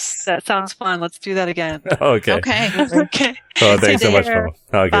 yes. That sounds fun. Let's do that again. Okay. Okay. Oh, thanks so much, Mo.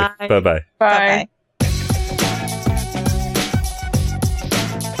 Okay. Bye. Bye-bye. Bye.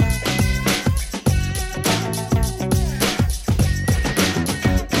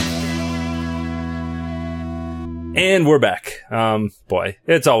 And we're back. Boy,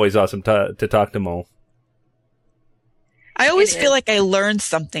 it's always awesome to talk to Mo. I always feel like I learned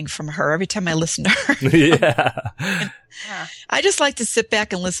something from her every time I listen to her. Yeah. I just like to sit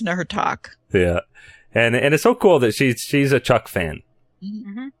back and listen to her talk. Yeah. And it's so cool that she's a Chuck fan.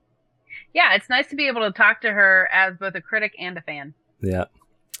 Mm-hmm. Yeah, it's nice to be able to talk to her as both a critic and a fan. Yeah.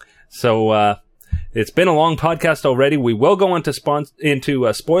 So, it's been a long podcast already. We will go into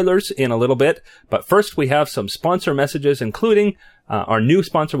spoilers in a little bit, but first we have some sponsor messages, including our new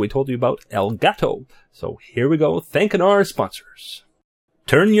sponsor we told you about, Elgato. So here we go, thanking our sponsors.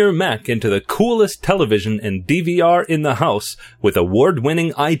 Turn your Mac into the coolest television and DVR in the house with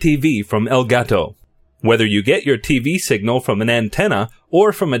award-winning iTV from Elgato. Whether you get your TV signal from an antenna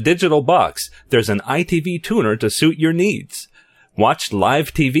or from a digital box, there's an iTV tuner to suit your needs. Watch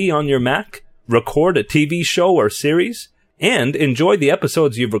live TV on your Mac, record a TV show or series, and enjoy the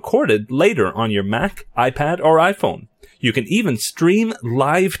episodes you've recorded later on your Mac, iPad, or iPhone. You can even stream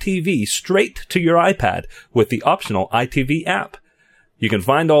live TV straight to your iPad with the optional iTV app. You can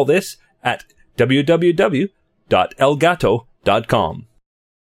find all this at www.elgato.com.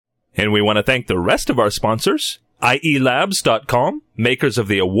 And we want to thank the rest of our sponsors, IELabs.com, makers of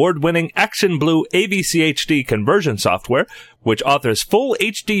the award-winning Action Blue AVCHD conversion software, which authors full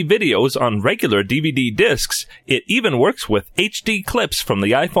HD videos on regular DVD discs. It even works with HD clips from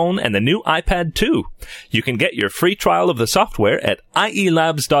the iPhone and the new iPad 2. You can get your free trial of the software at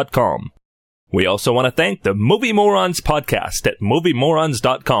IELabs.com. We also want to thank the Movie Morons podcast at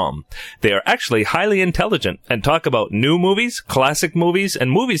moviemorons.com. They are actually highly intelligent and talk about new movies, classic movies, and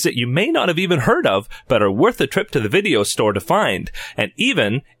movies that you may not have even heard of, but are worth a trip to the video store to find, and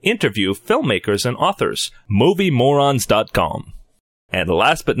even interview filmmakers and authors. moviemorons.com. And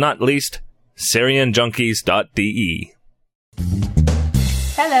last but not least, serienjunkies.de.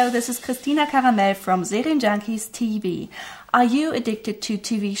 Hello, this is Christina Caramel from Serienjunkies TV. Are you addicted to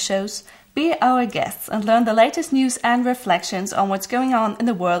TV shows? Be our guests and learn the latest news and reflections on what's going on in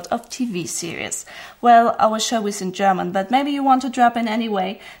the world of TV series. Well, our show is in German, but maybe you want to drop in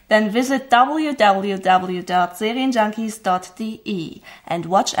anyway? Then visit www.serienjunkies.de and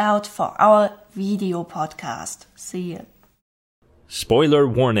watch out for our video podcast. See you. Spoiler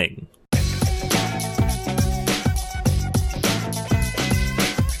warning.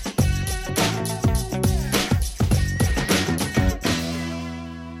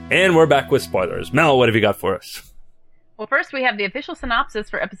 And we're back with spoilers. Mel, what have you got for us? Well, first we have the official synopsis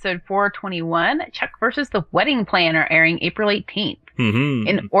for episode 421, Chuck versus the Wedding Planner, airing April 18th. Mm-hmm.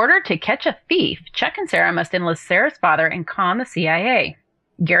 In order to catch a thief, Chuck and Sarah must enlist Sarah's father and con the CIA.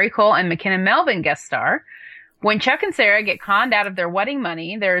 Gary Cole and McKenna Melvin guest star. When Chuck and Sarah get conned out of their wedding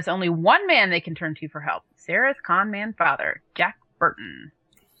money, there is only one man they can turn to for help. Sarah's con man father, Jack Burton.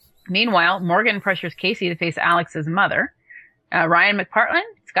 Meanwhile, Morgan pressures Casey to face Alex's mother. Ryan McPartlin,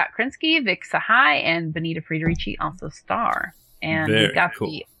 Scott Krinsky, Vic Sahai, and Benita Friederici also star. And we've got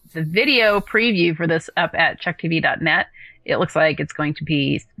cool. the video preview for this up at chucktv.net. It looks like it's going to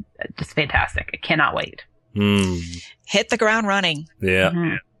be just fantastic. I cannot wait. Hit the ground running. Yeah.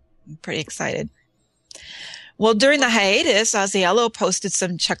 Mhm. I'm pretty excited. Well, during the hiatus, Ozziello posted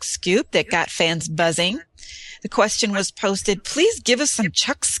some Chuck scoop that got fans buzzing. The question was posted, please give us some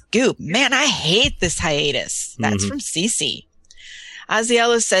Chuck scoop. Man, I hate this hiatus. That's from Cece.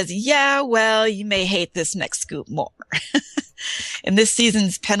 Ozziello says, yeah, well, you may hate this next scoop more. In this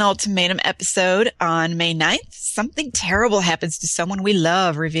season's penultimatum episode on May 9th, something terrible happens to someone we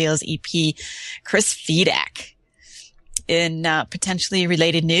love, reveals EP Chris Fedak. In potentially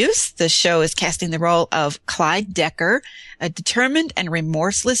related news, the show is casting the role of Clyde Decker, a determined and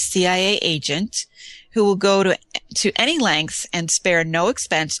remorseless CIA agent who will go to any lengths and spare no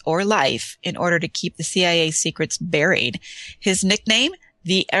expense or life in order to keep the CIA secrets buried. His nickname,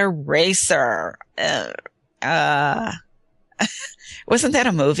 the Eraser. Wasn't that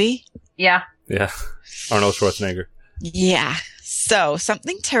a movie? Yeah. Yeah. Arnold Schwarzenegger. Yeah. So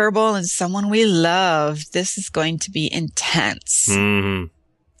something terrible and someone we love. This is going to be intense. Mm-hmm.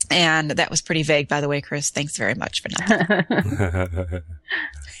 And that was pretty vague, by the way, Chris. Thanks very much for that.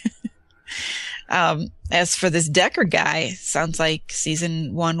 As for this Decker guy, sounds like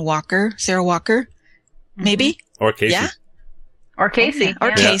season 1 Walker, Sarah Walker, maybe? Or Casey. Yeah. Or Casey.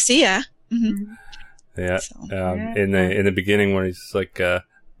 Or Casey, yeah. Mm-hmm. Yeah. So, in the beginning when he's like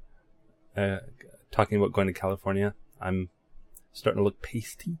talking about going to California, I'm starting to look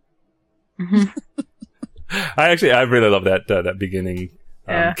pasty. I really love that beginning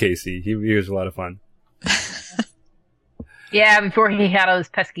Casey. He was a lot of fun. Yeah, before he had all those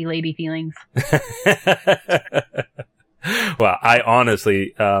pesky lady feelings. Well, I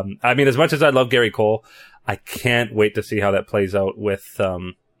honestly, as much as I love Gary Cole, I can't wait to see how that plays out with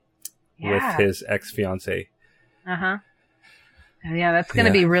his ex-fiancée. Uh-huh. Yeah, that's going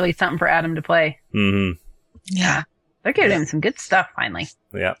to be really something for Adam to play. Mm-hmm. Yeah. They're giving him some good stuff, finally.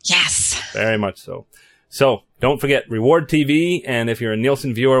 Yeah. Yes. Very much so. So, don't forget, Reward TV, and if you're a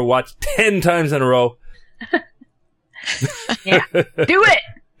Nielsen viewer, watch 10 times in a row. Yeah. Do it!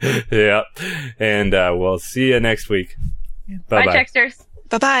 Yeah. And we'll see you next week. Bye-bye. Bye, Texters.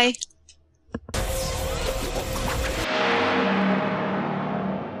 Bye-bye.